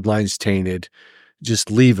 the bloodline's tainted. Just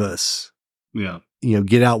leave us. Yeah. You know,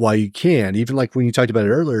 get out while you can. Even like when you talked about it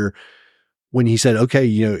earlier, when he said, okay,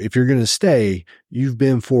 you know, if you're going to stay, you've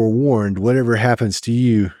been forewarned. Whatever happens to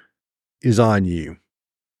you is on you.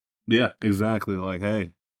 Yeah, exactly. Like, hey,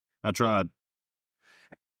 I tried.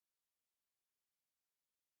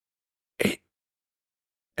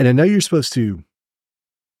 And I know you're supposed to,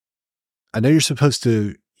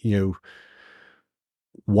 you know,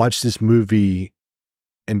 watch this movie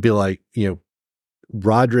and be like, you know,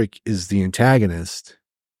 Roderick is the antagonist.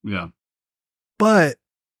 Yeah. But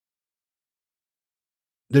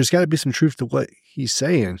there's got to be some truth to what he's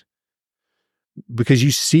saying, because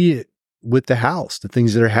you see it with the house, the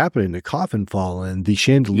things that are happening, the coffin falling, the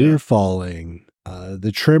chandelier falling,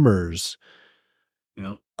 the tremors.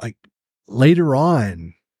 Yeah. Like later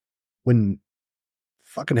on, when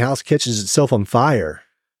fucking house catches itself on fire.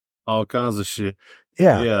 All kinds of shit.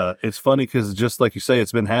 Yeah. Yeah. It's funny because just like you say,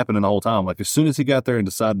 it's been happening the whole time. Like as soon as he got there and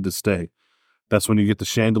decided to stay, that's when you get the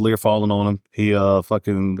chandelier falling on him. He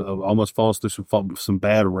fucking almost falls through some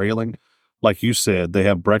bad railing. Like you said, they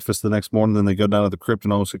have breakfast the next morning, then they go down to the crypt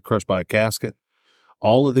and almost get crushed by a casket.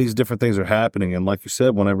 All of these different things are happening. And like you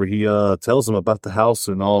said, whenever he tells them about the house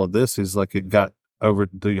and all of this, he's like,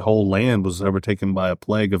 the whole land was overtaken by a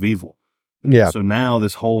plague of evil. Yeah. So now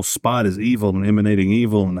this whole spot is evil and emanating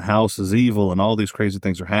evil, and the house is evil, and all these crazy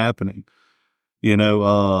things are happening. You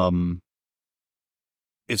know,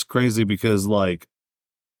 it's crazy because like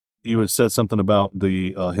you had said something about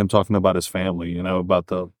the him talking about his family, you know, about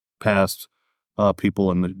the past people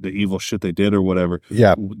and the evil shit they did or whatever.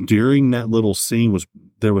 Yeah. During that little scene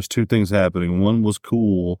there was two things happening. One was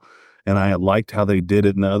cool, and I liked how they did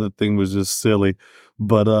it, and the other thing was just silly.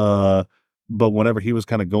 But whenever he was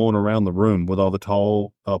kind of going around the room with all the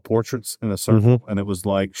tall portraits in a circle, and it was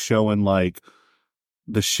like showing like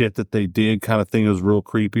the shit that they did kind of thing, it was real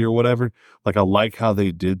creepy or whatever. Like I like how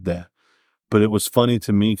they did that. But it was funny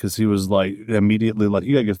to me because he was like immediately like,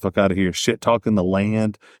 you gotta get the fuck out of here. Shit talking the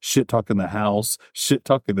land, shit talking the house, shit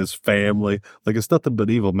talking his family. Like it's nothing but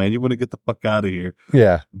evil, man. You want to get the fuck out of here.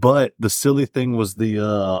 Yeah. But the silly thing was the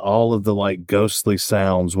all of the like ghostly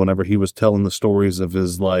sounds whenever he was telling the stories of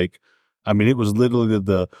his like, I mean, it was literally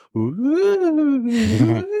the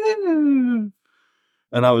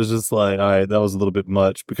And I was just like, all right, that was a little bit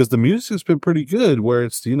much because the music's been pretty good where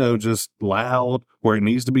it's, just loud, where it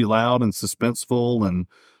needs to be loud and suspenseful, and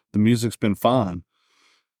the music's been fine.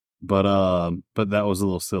 But that was a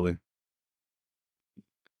little silly.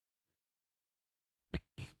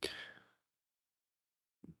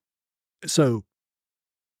 So,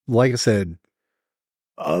 like I said,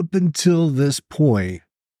 up until this point,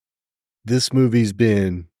 this movie's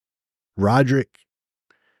been Roderick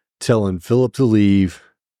telling Philip to leave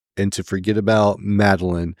and to forget about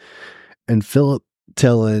Madeline, and Philip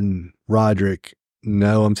telling Roderick,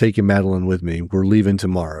 no, I'm taking Madeline with me. We're leaving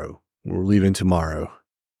tomorrow.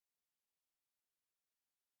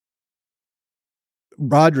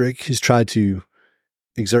 Roderick has tried to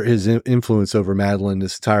exert his influence over Madeline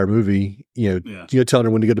this entire movie, telling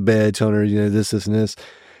her when to go to bed, telling her, this, and this,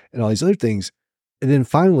 and all these other things. And then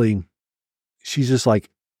finally, she's just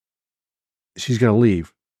like, she's going to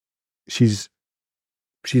leave. She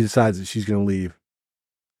decides that she's going to leave.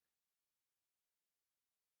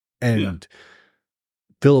 And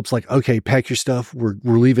Philip's like, okay, pack your stuff. We're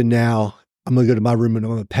leaving now. I'm going to go to my room and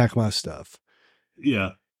I'm going to pack my stuff.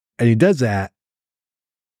 Yeah. And he does that.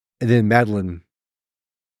 And then Madeline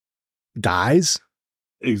dies.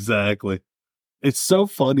 Exactly. It's so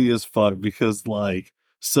funny as fuck because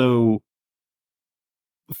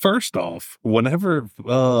first off, whenever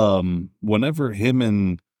him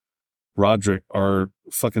and Roderick are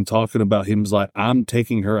fucking talking about him's like, I'm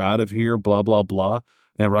taking her out of here, blah, blah, blah.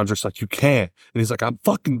 And Roderick's like, you can't. And he's like, I'm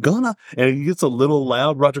fucking gonna. And he gets a little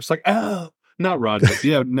loud. Roderick's like, oh, not Roderick.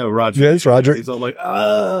 Yeah, no, Roderick. Yeah, it's Roderick. He's all like,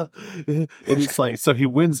 ah. And it's like, so he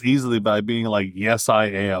wins easily by being like, yes, I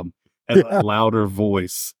am. And a louder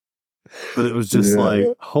voice. But it was just like,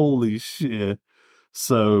 holy shit.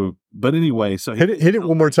 So, but anyway, so hit it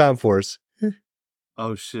one more time for us.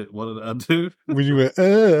 Oh shit, what did I do? When you went,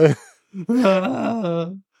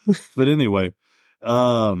 But anyway,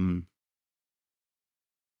 but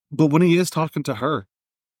when he is talking to her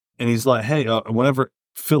and he's like, hey, whenever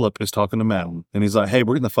Philip is talking to Madeline and he's like, hey,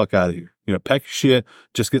 we're getting the fuck out of here. Pack your shit,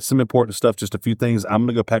 just get some important stuff, just a few things. I'm going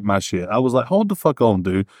to go pack my shit. I was like, hold the fuck on,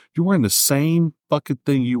 dude. You're wearing the same fucking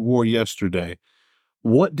thing you wore yesterday.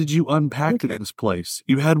 What did you unpack in this place?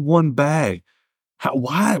 You had one bag.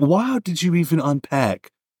 Why did you even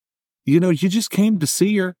unpack? You just came to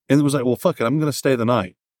see her and it was like, well, fuck it. I'm going to stay the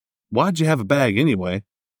night. Why'd you have a bag anyway?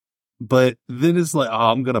 But then it's like,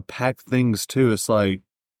 oh, I'm going to pack things too. It's like,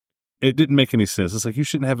 it didn't make any sense. It's like, you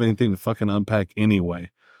shouldn't have anything to fucking unpack anyway.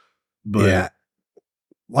 But yeah.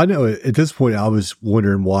 I know at this point, I was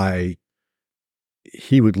wondering why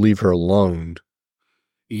he would leave her alone.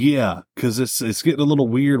 Yeah, because it's getting a little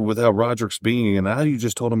weird with how Roderick's being, and how you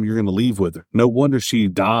just told him you're going to leave with her. No wonder she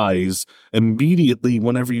dies immediately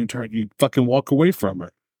whenever you fucking walk away from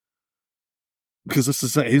her. Because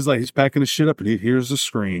he's packing his shit up and he hears a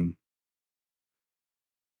scream.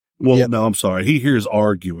 Well, no, I'm sorry. He hears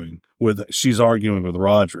she's arguing with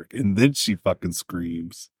Roderick, and then she fucking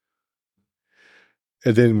screams.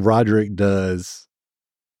 And then Roderick does.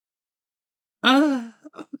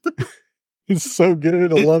 It's so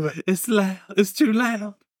good. I love it. It's loud. It's too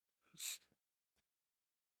loud.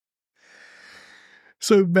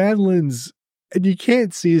 So Madeline's, and you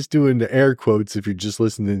can't see us doing the air quotes if you're just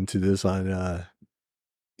listening to this on,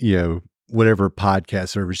 whatever podcast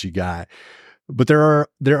service you got. But there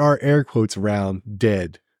are air quotes around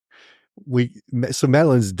dead. So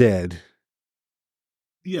Madeline's dead.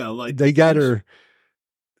 Yeah, like they got her.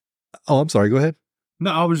 Oh, I'm sorry. Go ahead.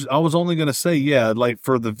 No, I was only going to say, yeah, like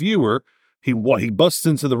for the viewer, he busts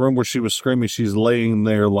into the room where she was screaming. She's laying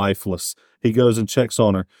there lifeless. He goes and checks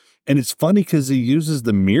on her. And it's funny because he uses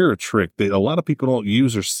the mirror trick that a lot of people don't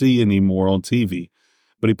use or see anymore on TV.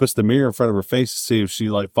 But he puts the mirror in front of her face to see if she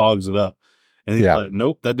like fogs it up. And he's like,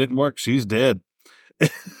 nope, that didn't work. She's dead.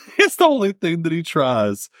 It's the only thing that he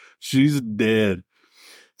tries. She's dead.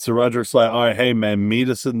 So Roderick's like, all right, hey man, meet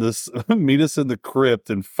us in the crypt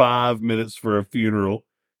in 5 minutes for a funeral.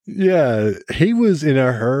 Yeah, he was in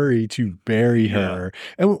a hurry to bury her.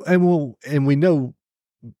 And we know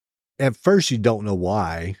at first you don't know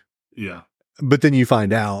why. Yeah. But then you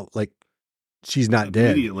find out like she's not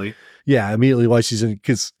dead. Immediately. Yeah, immediately why she's in,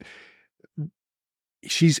 because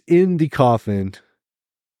she's in the coffin,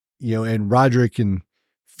 and Roderick and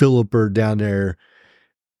Philip are down there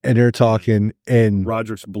and they're talking, and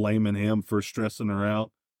Roderick's blaming him for stressing her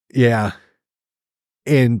out. Yeah.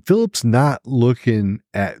 And Philip's not looking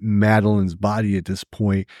at Madeline's body at this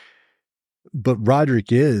point, but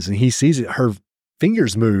Roderick is, and he sees it. Her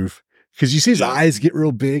fingers move because you see his eyes get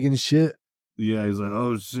real big and shit. Yeah, he's like,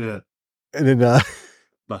 oh shit. And then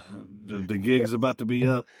The gig's about to be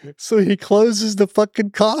up. So he closes the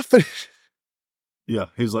fucking coffin. Yeah,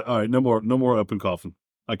 he's like, all right, no more open coffin.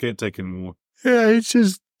 I can't take it anymore. Yeah, he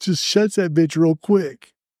just shuts that bitch real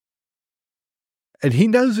quick. And he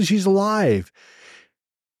knows that she's alive.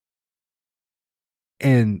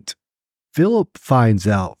 And Philip finds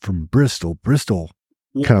out from Bristol. Bristol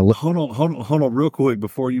Well, kind of hold on, real quick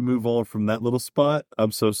before you move on from that little spot.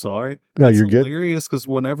 I'm so sorry. No, It's you're good. hilarious because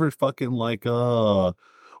whenever fucking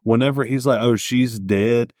whenever he's like, oh, she's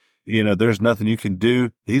dead. There's nothing you can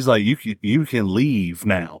do. He's like, you can leave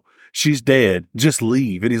now. She's dead. Just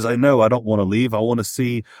leave. And he's like, no, I don't want to leave. I want to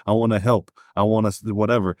see. I want to help. I want to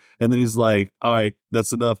whatever. And then he's like, all right,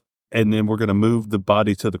 that's enough. And then we're gonna move the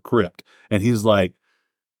body to the crypt. And he's like.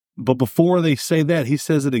 But before they say that, he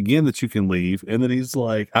says it again that you can leave. And then he's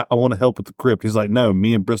like, I want to help with the crypt. He's like, no,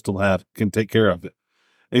 me and Bristol can take care of it.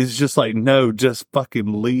 And he's just like, no, just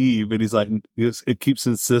fucking leave. And he's like, it keeps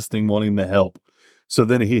insisting wanting to help. So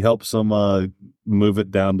then he helps him move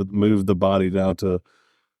the body down to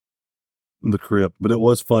the crypt. But it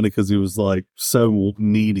was funny because he was like so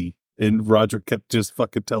needy. And Roger kept just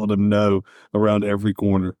fucking telling him no around every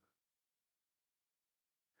corner.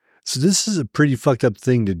 So this is a pretty fucked up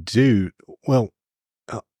thing to do. Well,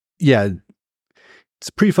 yeah, it's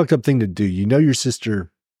a pretty fucked up thing to do. You know your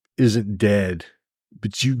sister isn't dead,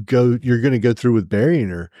 but you're going to go through with burying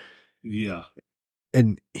her. Yeah.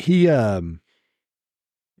 And he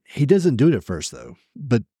doesn't do it at first though.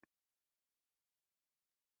 But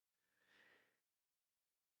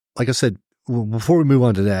like I said, before we move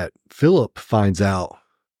on to that, Philip finds out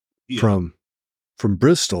from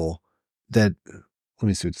Bristol that, let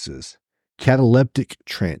me see what this is. Cataleptic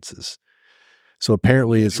trances. So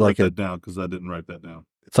apparently it's like that down because I didn't write that down.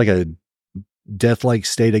 It's like a death-like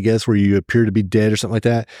state, I guess, where you appear to be dead or something like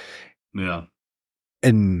that. Yeah.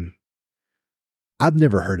 And I've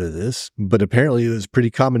never heard of this, but apparently it was pretty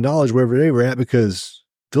common knowledge wherever they were at because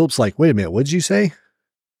Philip's like, wait a minute, what did you say?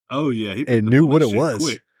 Oh, yeah. And knew what it was.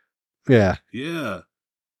 Quick. Yeah. Yeah.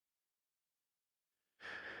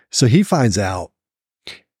 So he finds out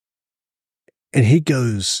and he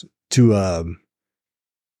goes to,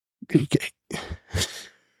 he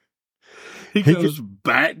goes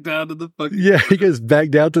back down to the fucking he goes back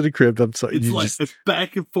down to the crypt. I'm sorry. It's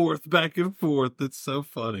back and forth. It's so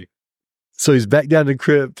funny. So he's back down to the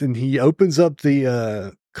crypt and he opens up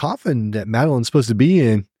the coffin that Madeline's supposed to be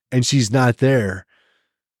in and she's not there.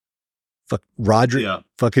 Roderick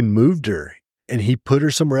fucking moved her and he put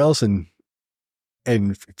her somewhere else and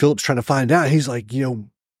Philip's trying to find out. He's like,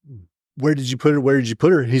 where did you put her? Where did you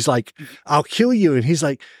put her? And he's like, I'll kill you. And he's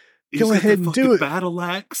like, go ahead and do it. Battle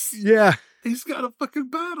axe. Yeah. He's got a fucking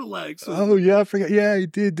battle axe. Oh, yeah. I forgot. Yeah, he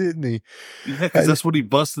did, didn't he? Yeah, because that's what he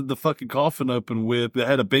busted the fucking coffin open with. It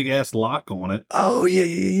had a big ass lock on it. Oh,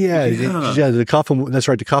 yeah. Yeah, the coffin. That's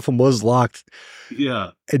right. The coffin was locked.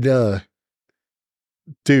 Yeah. And,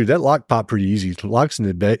 dude, that lock popped pretty easy. Locks in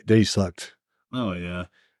the day sucked. Oh, yeah.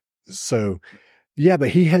 So, yeah, but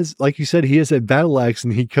he has, like you said, he has that battle axe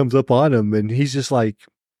and he comes up on him and he's just like,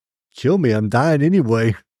 kill me. I'm dying anyway.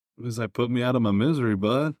 It was like, put me out of my misery,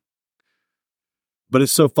 bud. But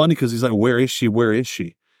it's so funny because he's like, where is she? Where is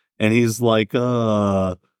she? And he's like,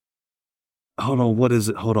 hold on. What is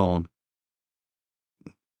it? Hold on.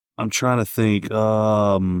 I'm trying to think.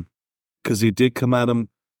 Because he did come at him.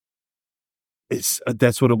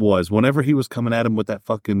 That's what it was. Whenever he was coming at him with that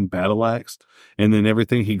fucking battle axe and then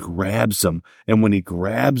everything, he grabs him. And when he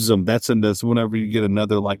grabs him, that's whenever you get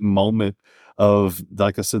another like moment of,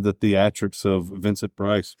 like I said, the theatrics of Vincent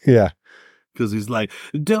Price. Yeah. Because he's like,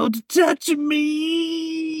 don't touch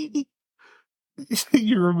me.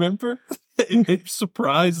 You remember? It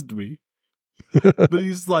surprised me. But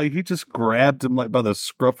he's like, he just grabbed him like by the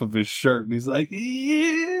scruff of his shirt. And he's like,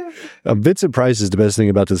 yeah. Vincent Price is the best thing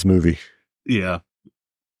about this movie. Yeah.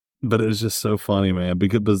 But it was just so funny, man.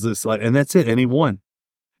 Because it's like, and that's it. And he won.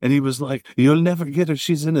 And he was like, you'll never get her.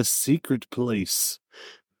 She's in a secret place.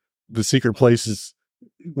 The secret place is,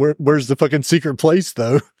 where's the fucking secret place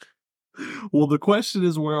though? Well, the question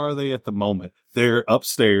is, where are they at the moment? They're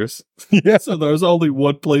upstairs. Yeah. So there's only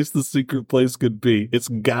one place the secret place could be. It's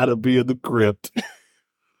gotta be in the crypt.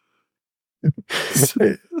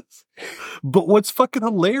 But what's fucking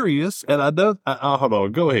hilarious, and I know, hold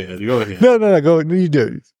on, go ahead. No, go ahead. You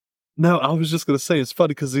do. No, I was just going to say, it's funny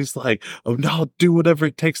because he's like, oh no, I'll do whatever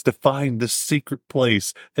it takes to find this secret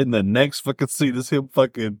place. And the next fucking scene is him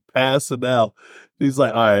fucking passing out. He's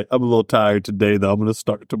like, all right, I'm a little tired today though. I'm going to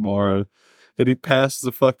start tomorrow. And he passes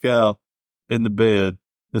the fuck out in the bed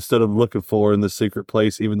instead of looking for her in the secret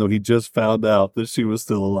place, even though he just found out that she was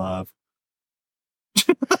still alive.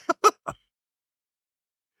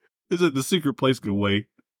 Is it the secret place can wait?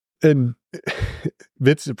 And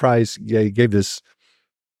Vincent Price gave this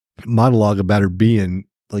monologue about her being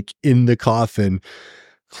like in the coffin,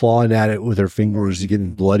 clawing at it with her fingers,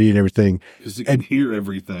 getting bloody and everything. Because you can hear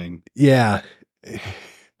everything. Yeah,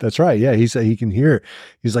 that's right. Yeah, he said he can hear it.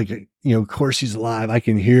 He's like, of course she's alive. I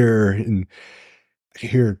can hear her, and I can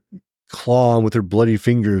hear her clawing with her bloody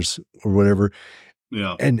fingers or whatever.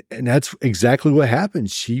 Yeah. And that's exactly what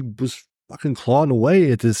happened. She was fucking clawing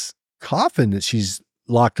away at this coffin that she's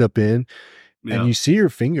locked up in. Yeah. And you see her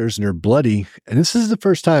fingers and they're bloody. And this is the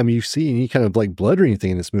first time you see any kind of like blood or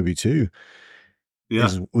anything in this movie too. Yeah.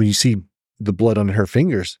 Is when you see the blood on her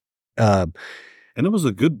fingers. And it was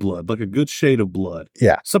a good blood, like a good shade of blood.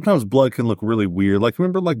 Yeah. Sometimes blood can look really weird. Like,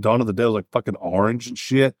 remember like Dawn of the Dead was like fucking orange and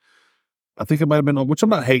shit? I think it might have been, which I'm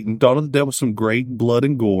not hating. Dawn of the Dead was some great blood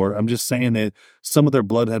and gore. I'm just saying that some of their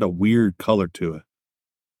blood had a weird color to it.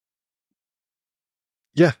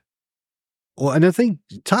 Yeah. Well, and I think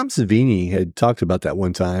Tom Savini had talked about that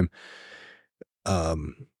one time. I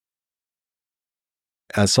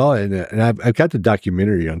saw it, and I've got the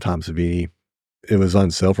documentary on Tom Savini. It was on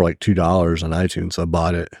sale for like $2 on iTunes, so I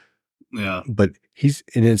bought it. Yeah. But it's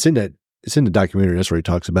in the documentary. That's where he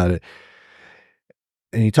talks about it.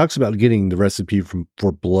 And he talks about getting the recipe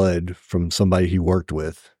for blood from somebody he worked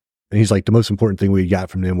with. And he's like, the most important thing we got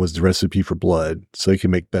from them was the recipe for blood, so he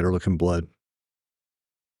can make better looking blood.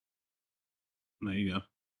 There you go.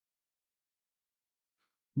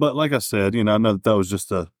 But like I said, I know that was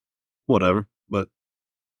just a whatever, but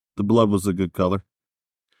the blood was a good color.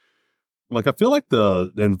 Like, I feel like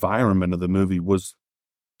the environment of the movie was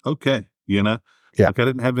okay, Yeah. Like, I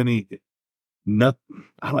didn't have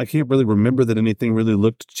I can't really remember that anything really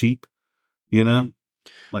looked cheap,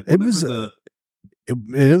 Like, it was a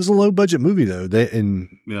low budget movie though.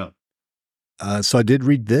 So I did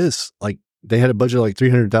read this, like they had a budget of like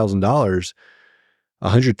 $300,000.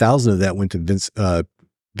 100,000 of that went to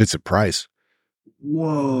Vincent Price.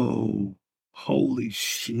 Whoa. Holy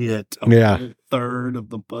shit. Yeah. Third of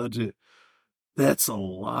the budget. That's a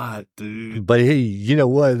lot, dude. But hey, you know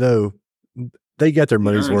what though? They got their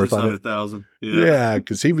money's worth on it. 100,000. Yeah,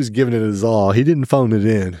 because he was giving it his all. He didn't phone it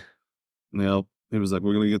in. Yep. He was like,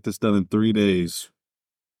 we're going to get this done in 3 days.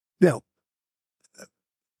 Now,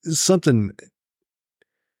 something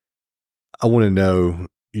I want to know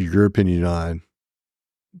your opinion on,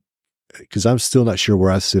 because I'm still not sure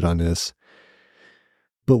where I sit on this.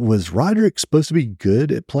 But was Roderick supposed to be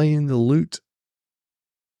good at playing the lute?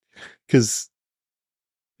 Because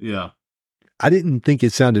I didn't think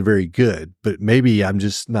it sounded very good, but maybe I'm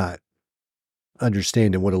just not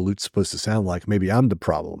understanding what a lute's supposed to sound like. Maybe I'm the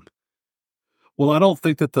problem. Well, I don't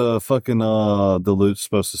think that the fucking the lute's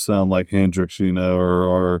supposed to sound like Hendrix,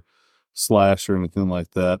 or Slash or anything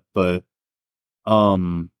like that. But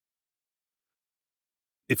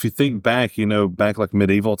if you think back, back like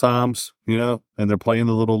medieval times, and they're playing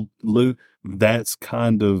the little lute, that's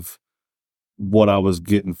kind of what I was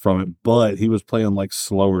getting from it. But he was playing like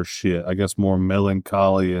slower shit, I guess more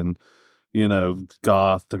melancholy and,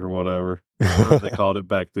 goth or whatever they called it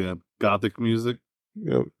back then. Gothic music.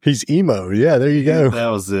 He's emo. Yeah, there you go. That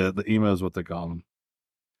was it. The emo is what they call him.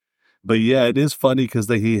 But yeah, it is funny because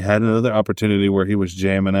he had another opportunity where he was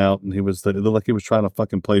jamming out and it looked like he was trying to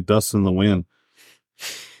fucking play Dust in the Wind.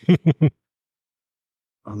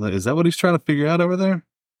 I'm like, is that what he's trying to figure out over there?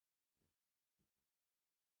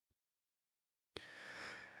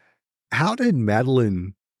 How did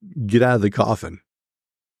Madeline get out of the coffin?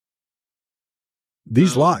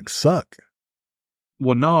 These locks suck.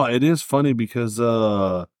 Well, no, it is funny because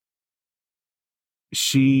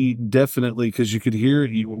she definitely, because you could hear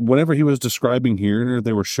whenever he was describing hearing her,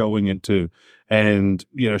 they were showing it too. And,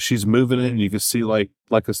 she's moving it and you can see like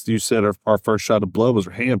you said, our first shot of blood was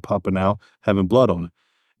her hand popping out, having blood on it.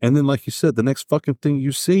 And then, like you said, the next fucking thing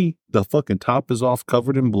you see, the fucking top is off,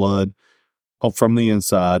 covered in blood from the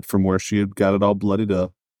inside, from where she had got it all bloodied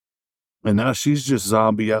up. And now she's just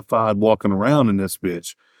zombie-ified walking around in this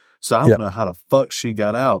bitch. So I don't know how the fuck she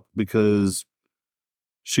got out, because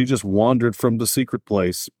she just wandered from the secret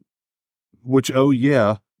place, which,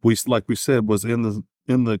 like we said, was in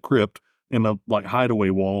the crypt, in a like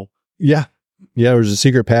hideaway wall. Yeah. Yeah, there was a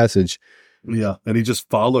secret passage. Yeah, and he just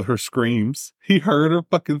followed her screams. He heard her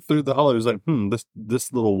fucking through the hallway. He was like,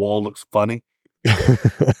 this little wall looks funny.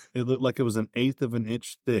 It looked like it was 1/8 of an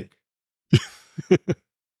inch thick.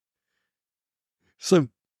 So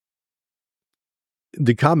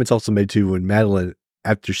the comments also made too, when Madeline,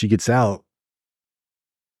 after she gets out,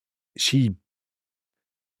 didn't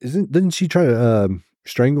she try to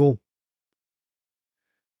strangle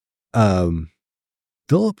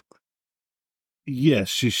Philip? Yes,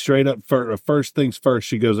 she straight up first things first.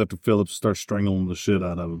 She goes up to Philip and starts strangling the shit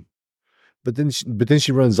out of him. But then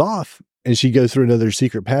she runs off and she goes through another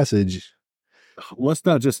secret passage. Let's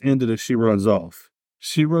not just end it as she runs off.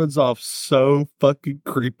 She runs off so fucking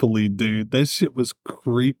creepily, dude. That shit was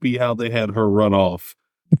creepy how they had her run off.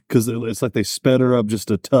 Because it's like they sped her up just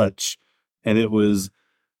a touch, and it was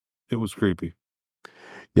creepy.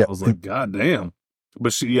 Yeah, I was like, God damn.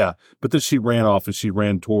 But then she ran off and she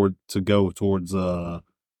ran towards and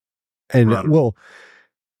Roderick. well,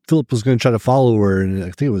 Philip was going to try to follow her, and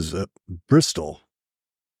I think it was Bristol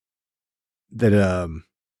that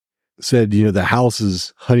said, the house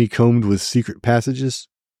is honeycombed with secret passages.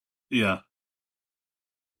 Yeah.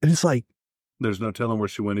 And it's like, there's no telling where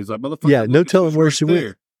she went. He's like, motherfucker. Yeah, no telling where she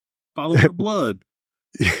went. Follow her blood.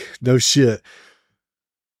 No shit.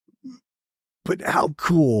 But how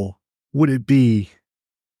cool would it be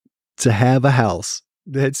to have a house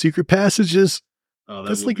that had secret passages? Oh,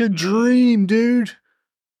 that's like a dream, dude.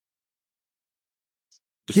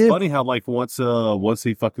 It's funny how like once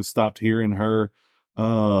he fucking stopped hearing her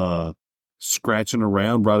scratching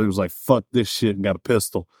around, Riley was like, fuck this shit, and got a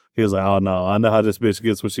pistol. He was like, oh no, I know how this bitch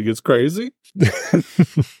gets when she gets crazy.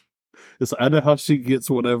 I know how she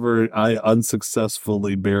gets whenever I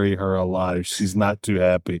unsuccessfully bury her alive. She's not too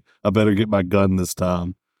happy. I better get my gun this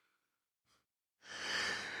time.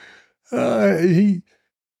 He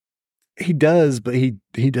does, but he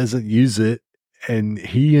doesn't use it, and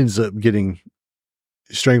he ends up getting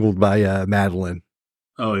strangled by Madeline.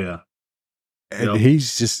 Oh yeah, and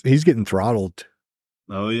he's getting throttled.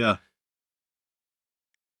 Oh yeah.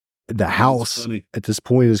 The house at this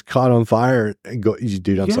point is caught on fire. And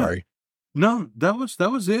dude, I'm sorry. No, that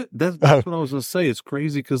was it. That's what I was gonna say. It's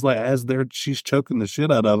crazy because like as she's choking the shit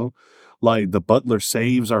out of him, like the butler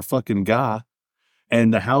saves our fucking guy,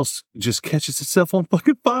 and the house just catches itself on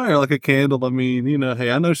fucking fire like a candle. I mean, hey,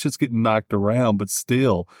 I know shit's getting knocked around, but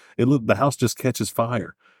still, the house just catches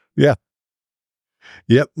fire. Yeah.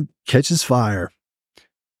 Yep, catches fire.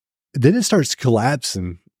 Then it starts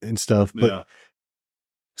collapsing and stuff. But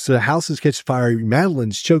so the house is catching fire.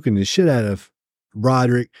 Madeline's choking the shit out of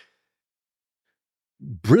Roderick.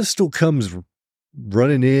 Bristol comes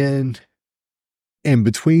running in, and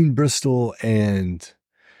between Bristol and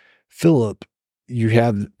Philip, you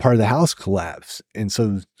have part of the house collapse. And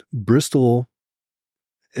so Bristol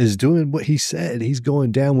is doing what he said. He's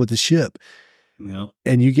going down with the ship. Yeah.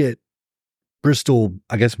 And you get Bristol,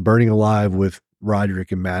 I guess, burning alive with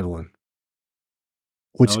Roderick and Madeline.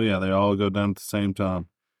 They all go down at the same time.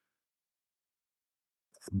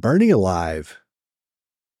 Burning alive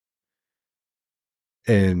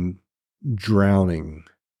and drowning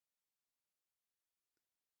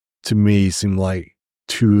to me seem like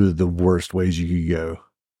two of the worst ways you could go.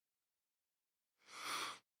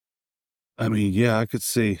 I mean, yeah, I could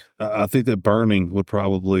see. I think that burning would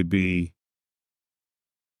probably be,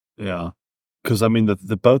 because I mean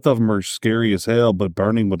the both of them are scary as hell, but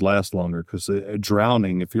burning would last longer. Because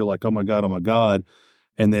drowning, if you're like, oh my god,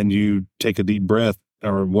 and then you take a deep breath,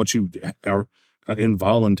 or once you are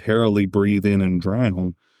involuntarily breathe in and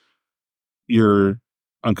drown, you're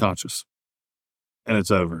unconscious, and it's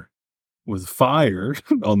over. With fire,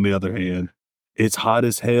 on the other hand, it's hot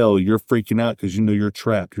as hell. You're freaking out because you're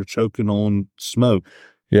trapped. You're choking on smoke.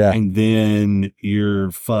 Yeah. And then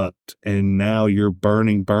you're fucked. And now you're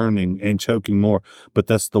burning and choking more. But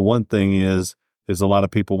that's the one thing is a lot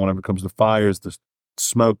of people, whenever it comes to fires, the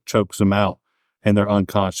smoke chokes them out and they're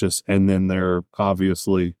unconscious. And then they're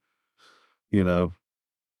obviously,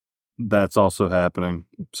 that's also happening.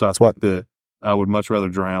 So I think that I would much rather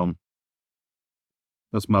drown.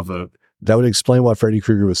 That's my vote. That would explain why Freddy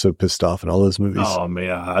Krueger was so pissed off in all those movies. Oh,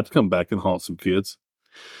 man, I'd come back and haunt some kids.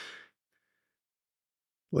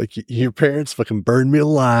 Like, your parents fucking burned me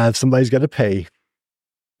alive. Somebody's got to pay.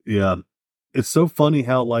 Yeah. It's so funny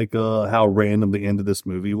how, how random the end of this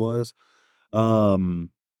movie was.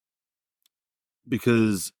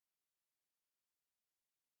 Because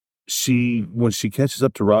when she catches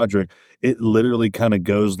up to Roderick, it literally kind of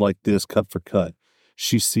goes like this, cut for cut.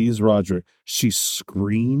 She sees Roderick. She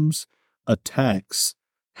screams, attacks.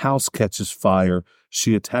 House catches fire.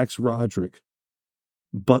 She attacks Roderick.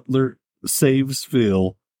 Butler saves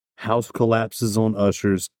Phil. House collapses on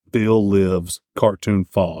Ushers. Phil lives. Cartoon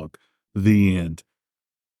fog. The end.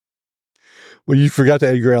 Well, you forgot the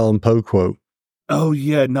Edgar Allan Poe quote. Oh,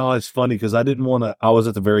 yeah. No, it's funny because I didn't want to. I was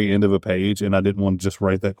at the very end of a page and I didn't want to just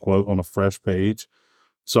write that quote on a fresh page.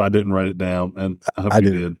 So I didn't write it down. And I hope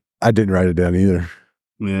you did. I didn't write it down either.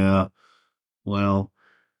 Yeah. Well,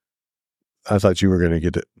 I thought you were going to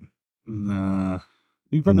get it. Nah.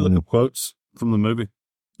 You can probably look up quotes from the movie.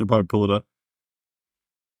 You'll probably pull it up.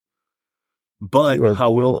 But You are- I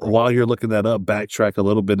will, while you're looking that up, backtrack a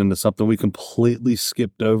little bit into something we completely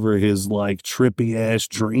skipped over, his like trippy ass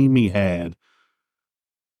dream he had.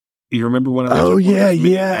 You remember when I Oh, one of yeah, those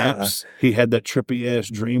mini yeah. maps? He had that trippy ass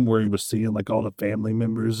dream where he was seeing like all the family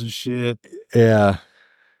members and shit. Yeah.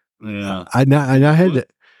 Yeah. I had What?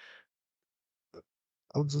 that.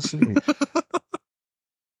 I was listening.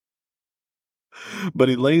 But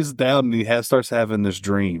he lays down and starts having this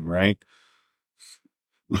dream, right?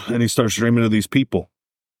 And he starts dreaming of these people.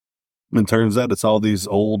 And turns out it's all these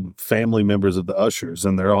old family members of the Ushers,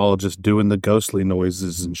 and they're all just doing the ghostly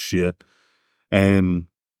noises and shit. And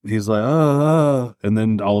he's like, and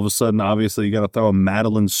then all of a sudden, obviously, you got to throw a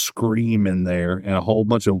Madeline scream in there and a whole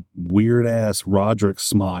bunch of weird ass Roderick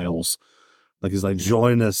smiles. Like he's like,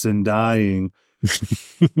 join us in dying.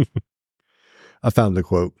 I found the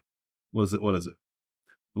quote. What is it?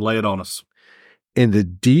 Lay it on us. And the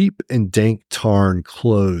deep and dank tarn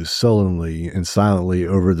closed sullenly and silently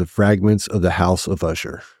over the fragments of the House of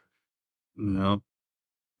Usher. Yeah.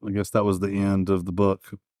 I guess that was the end of the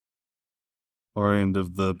book or end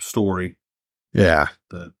of the story. Yeah.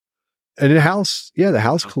 That And the house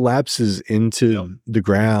collapses into the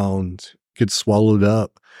ground, gets swallowed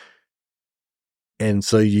up. And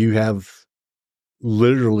so you have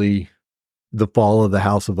literally the fall of the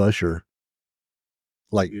House of Usher.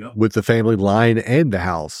 Like with the family line and the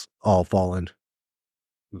house all fallen.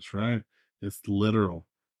 That's right. It's literal.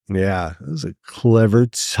 Yeah, that was a clever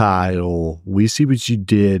title. We see what you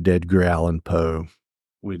did, Edgar Allan Poe.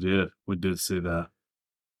 We did see that.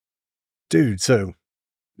 Dude, so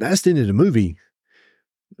that's the end of the movie.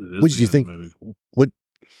 What did you think? What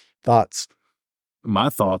thoughts? My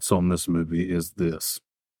thoughts on this movie is this.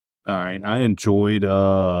 All right. I enjoyed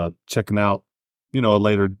checking out, a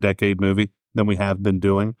later decade movie than we have been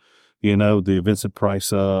doing. The Vincent Price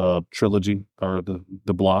trilogy or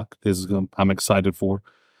the block is I'm excited for.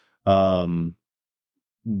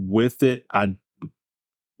 With it, I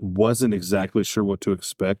wasn't exactly sure what to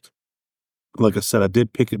expect. Like I said, I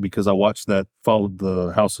did pick it because I followed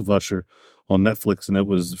the House of Usher on Netflix, and it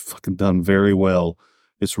was fucking done very well.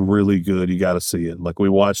 It's really good. You got to see it. Like we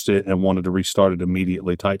watched it and wanted to restart it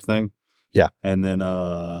immediately type thing. Yeah. And then,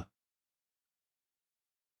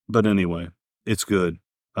 but anyway, it's good.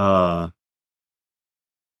 So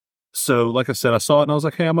like I said, I saw it and I was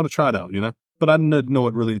like, hey, I'm going to try it out, but I didn't know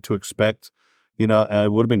what really to expect. It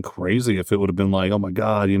would have been crazy if it would have been like, oh my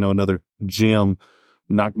God, another gem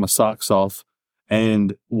knocked my socks off.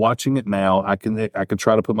 And watching it now, I can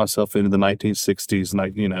try to put myself into the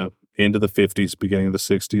 1960s, into the 50s, beginning of the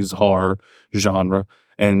 60s horror genre,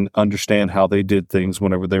 and understand how they did things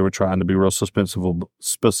whenever they were trying to be real suspenseful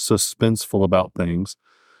about things.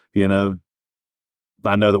 I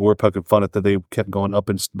know that we're poking fun at that they kept going up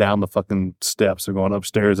and down the fucking steps. They're going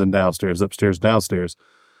upstairs and downstairs, upstairs, downstairs.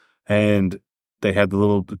 And they had the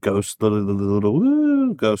little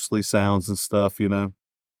little ghostly sounds and stuff,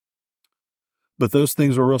 But those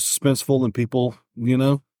things were real suspenseful and people,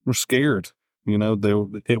 were scared.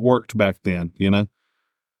 It worked back then,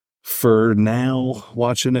 For now,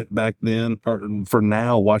 watching it back then, or for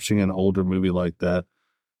now, watching an older movie like that,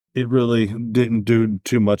 it really didn't do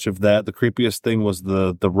too much of that. The creepiest thing was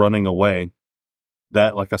the running away.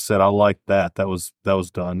 That, like I said, I liked that. That was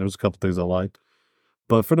done. There was a couple things I liked.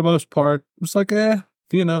 But for the most part, it's like,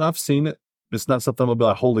 I've seen it. It's not something I'm going to be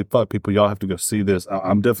like, holy fuck, people, y'all have to go see this.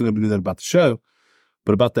 I'm definitely going to do that about the show.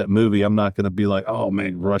 But about that movie, I'm not going to be like, oh,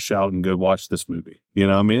 man, rush out and go watch this movie.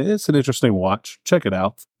 It's an interesting watch. Check it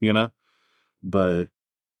out, But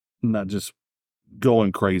not just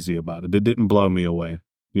going crazy about it. It didn't blow me away,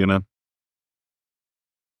 How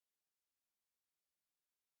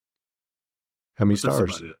many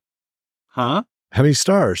stars? Huh? How many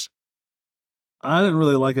stars? I didn't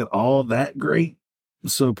really like it all that great.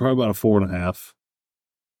 So probably about a 4.5.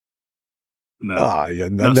 No. Yeah.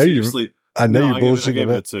 No, seriously. I know you're bullshitting. I gave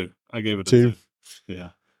it a 2. I gave it a 2. Yeah.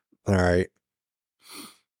 All right.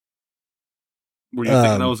 Were you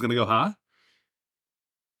thinking I was going to go high?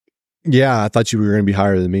 Yeah, I thought you were going to be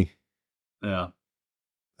higher than me. Yeah.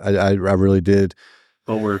 I really did.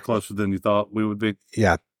 But we're closer than you thought we would be.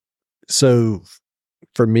 Yeah. So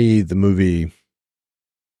for me, the movie,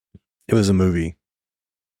 it was a movie.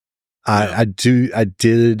 Yeah. I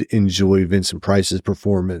did enjoy Vincent Price's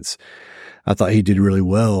performance. I thought he did really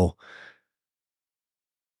well.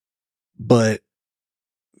 But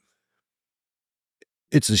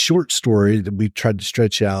it's a short story that we tried to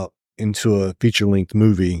stretch out into a feature-length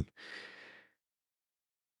movie.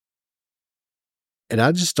 And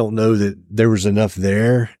I just don't know that there was enough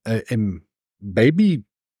there. And maybe,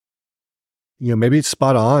 maybe it's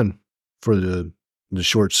spot on for the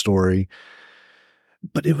short story.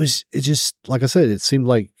 But it just, like I said, it seemed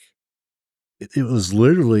like it was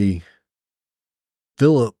literally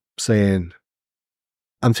Philip saying,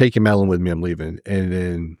 I'm taking Madeline with me, I'm leaving. And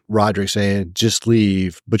then Roderick saying, just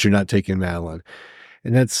leave, but you're not taking Madeline.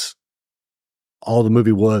 And that's all the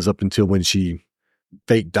movie was up until when she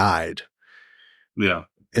fake died. Yeah.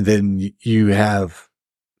 And then you have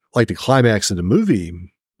like the climax of the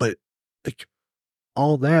movie, but like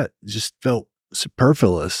all that just felt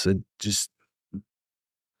superfluous and just,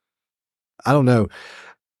 I don't know.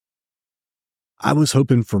 I was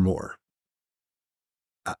hoping for more.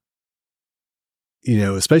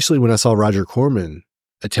 Especially when I saw Roger Corman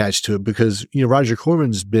attached to it, because, Roger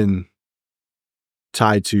Corman's been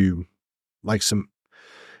tied to like some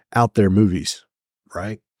out there movies,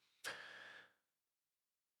 right?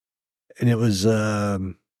 And it was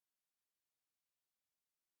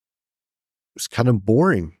kind of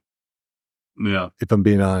boring. Yeah. If I'm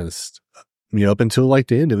being honest, up until like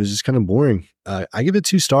the end, it was just kind of boring. I give it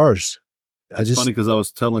 2 stars. It's funny because I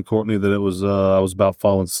was telling Courtney that it was, I was about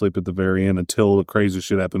falling asleep at the very end until the crazy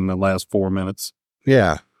shit happened in the last 4 minutes.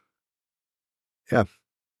 Yeah. Yeah.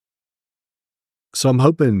 So I'm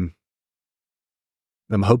hoping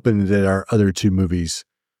that our other 2 movies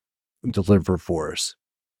deliver for us.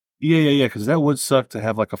 Yeah. Because that would suck to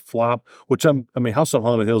have like a flop, which House on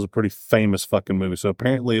Haunted Hill is a pretty famous fucking movie. So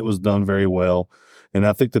apparently it was done very well. And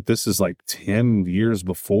I think that this is like 10 years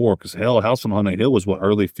before, because hell, House on Haunted Hill was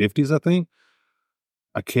early 50s, I think.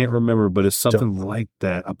 I can't remember, but it's something like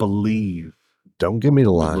that, I believe. Don't give me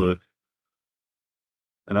the line. Look.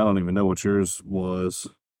 And I don't even know what yours was.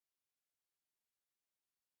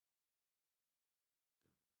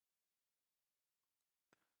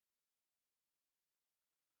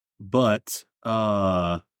 But,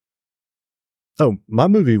 my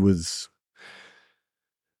movie was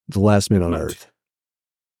The Last Man on Earth.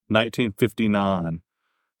 1959.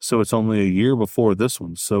 So it's only a year before this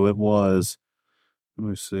one. So it was, let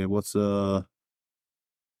me see, what's Last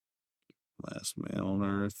Man on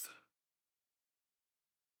Earth?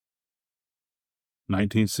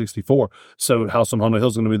 1964. So House on Haunted Hill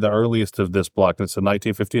is going to be the earliest of this block. It's a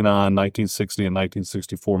 1959, 1960, and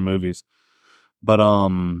 1964 movies. But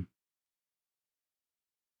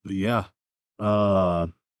yeah.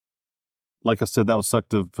 Like I said, that would suck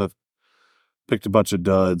to have picked a bunch of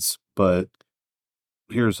duds, but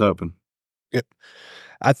here's hoping. Yep.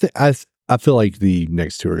 I feel like the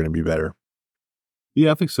next 2 are going to be better.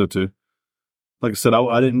 Yeah, I think so too. Like I said,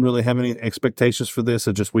 I didn't really have any expectations for this.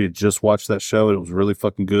 We had just watched that show. And it was really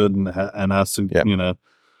fucking good. And I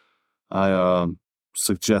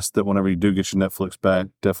suggest that whenever you do get your Netflix back,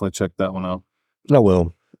 definitely check that one out. I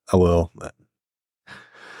will.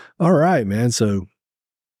 All right, man. So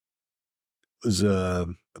it was, I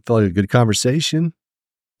felt like a good conversation.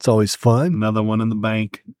 It's always fun. Another one in the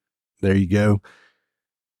bank. There you go.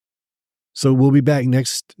 So we'll be back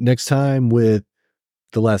next time with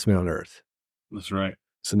The Last Man on Earth. That's right.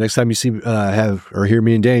 So next time you see hear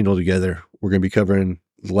me and Daniel together, we're going to be covering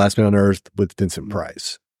The Last Man on Earth with Vincent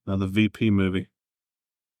Price. Another VP movie.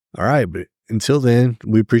 All right, but until then,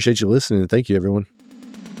 we appreciate you listening, and thank you, everyone.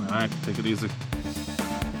 All right, take it easy.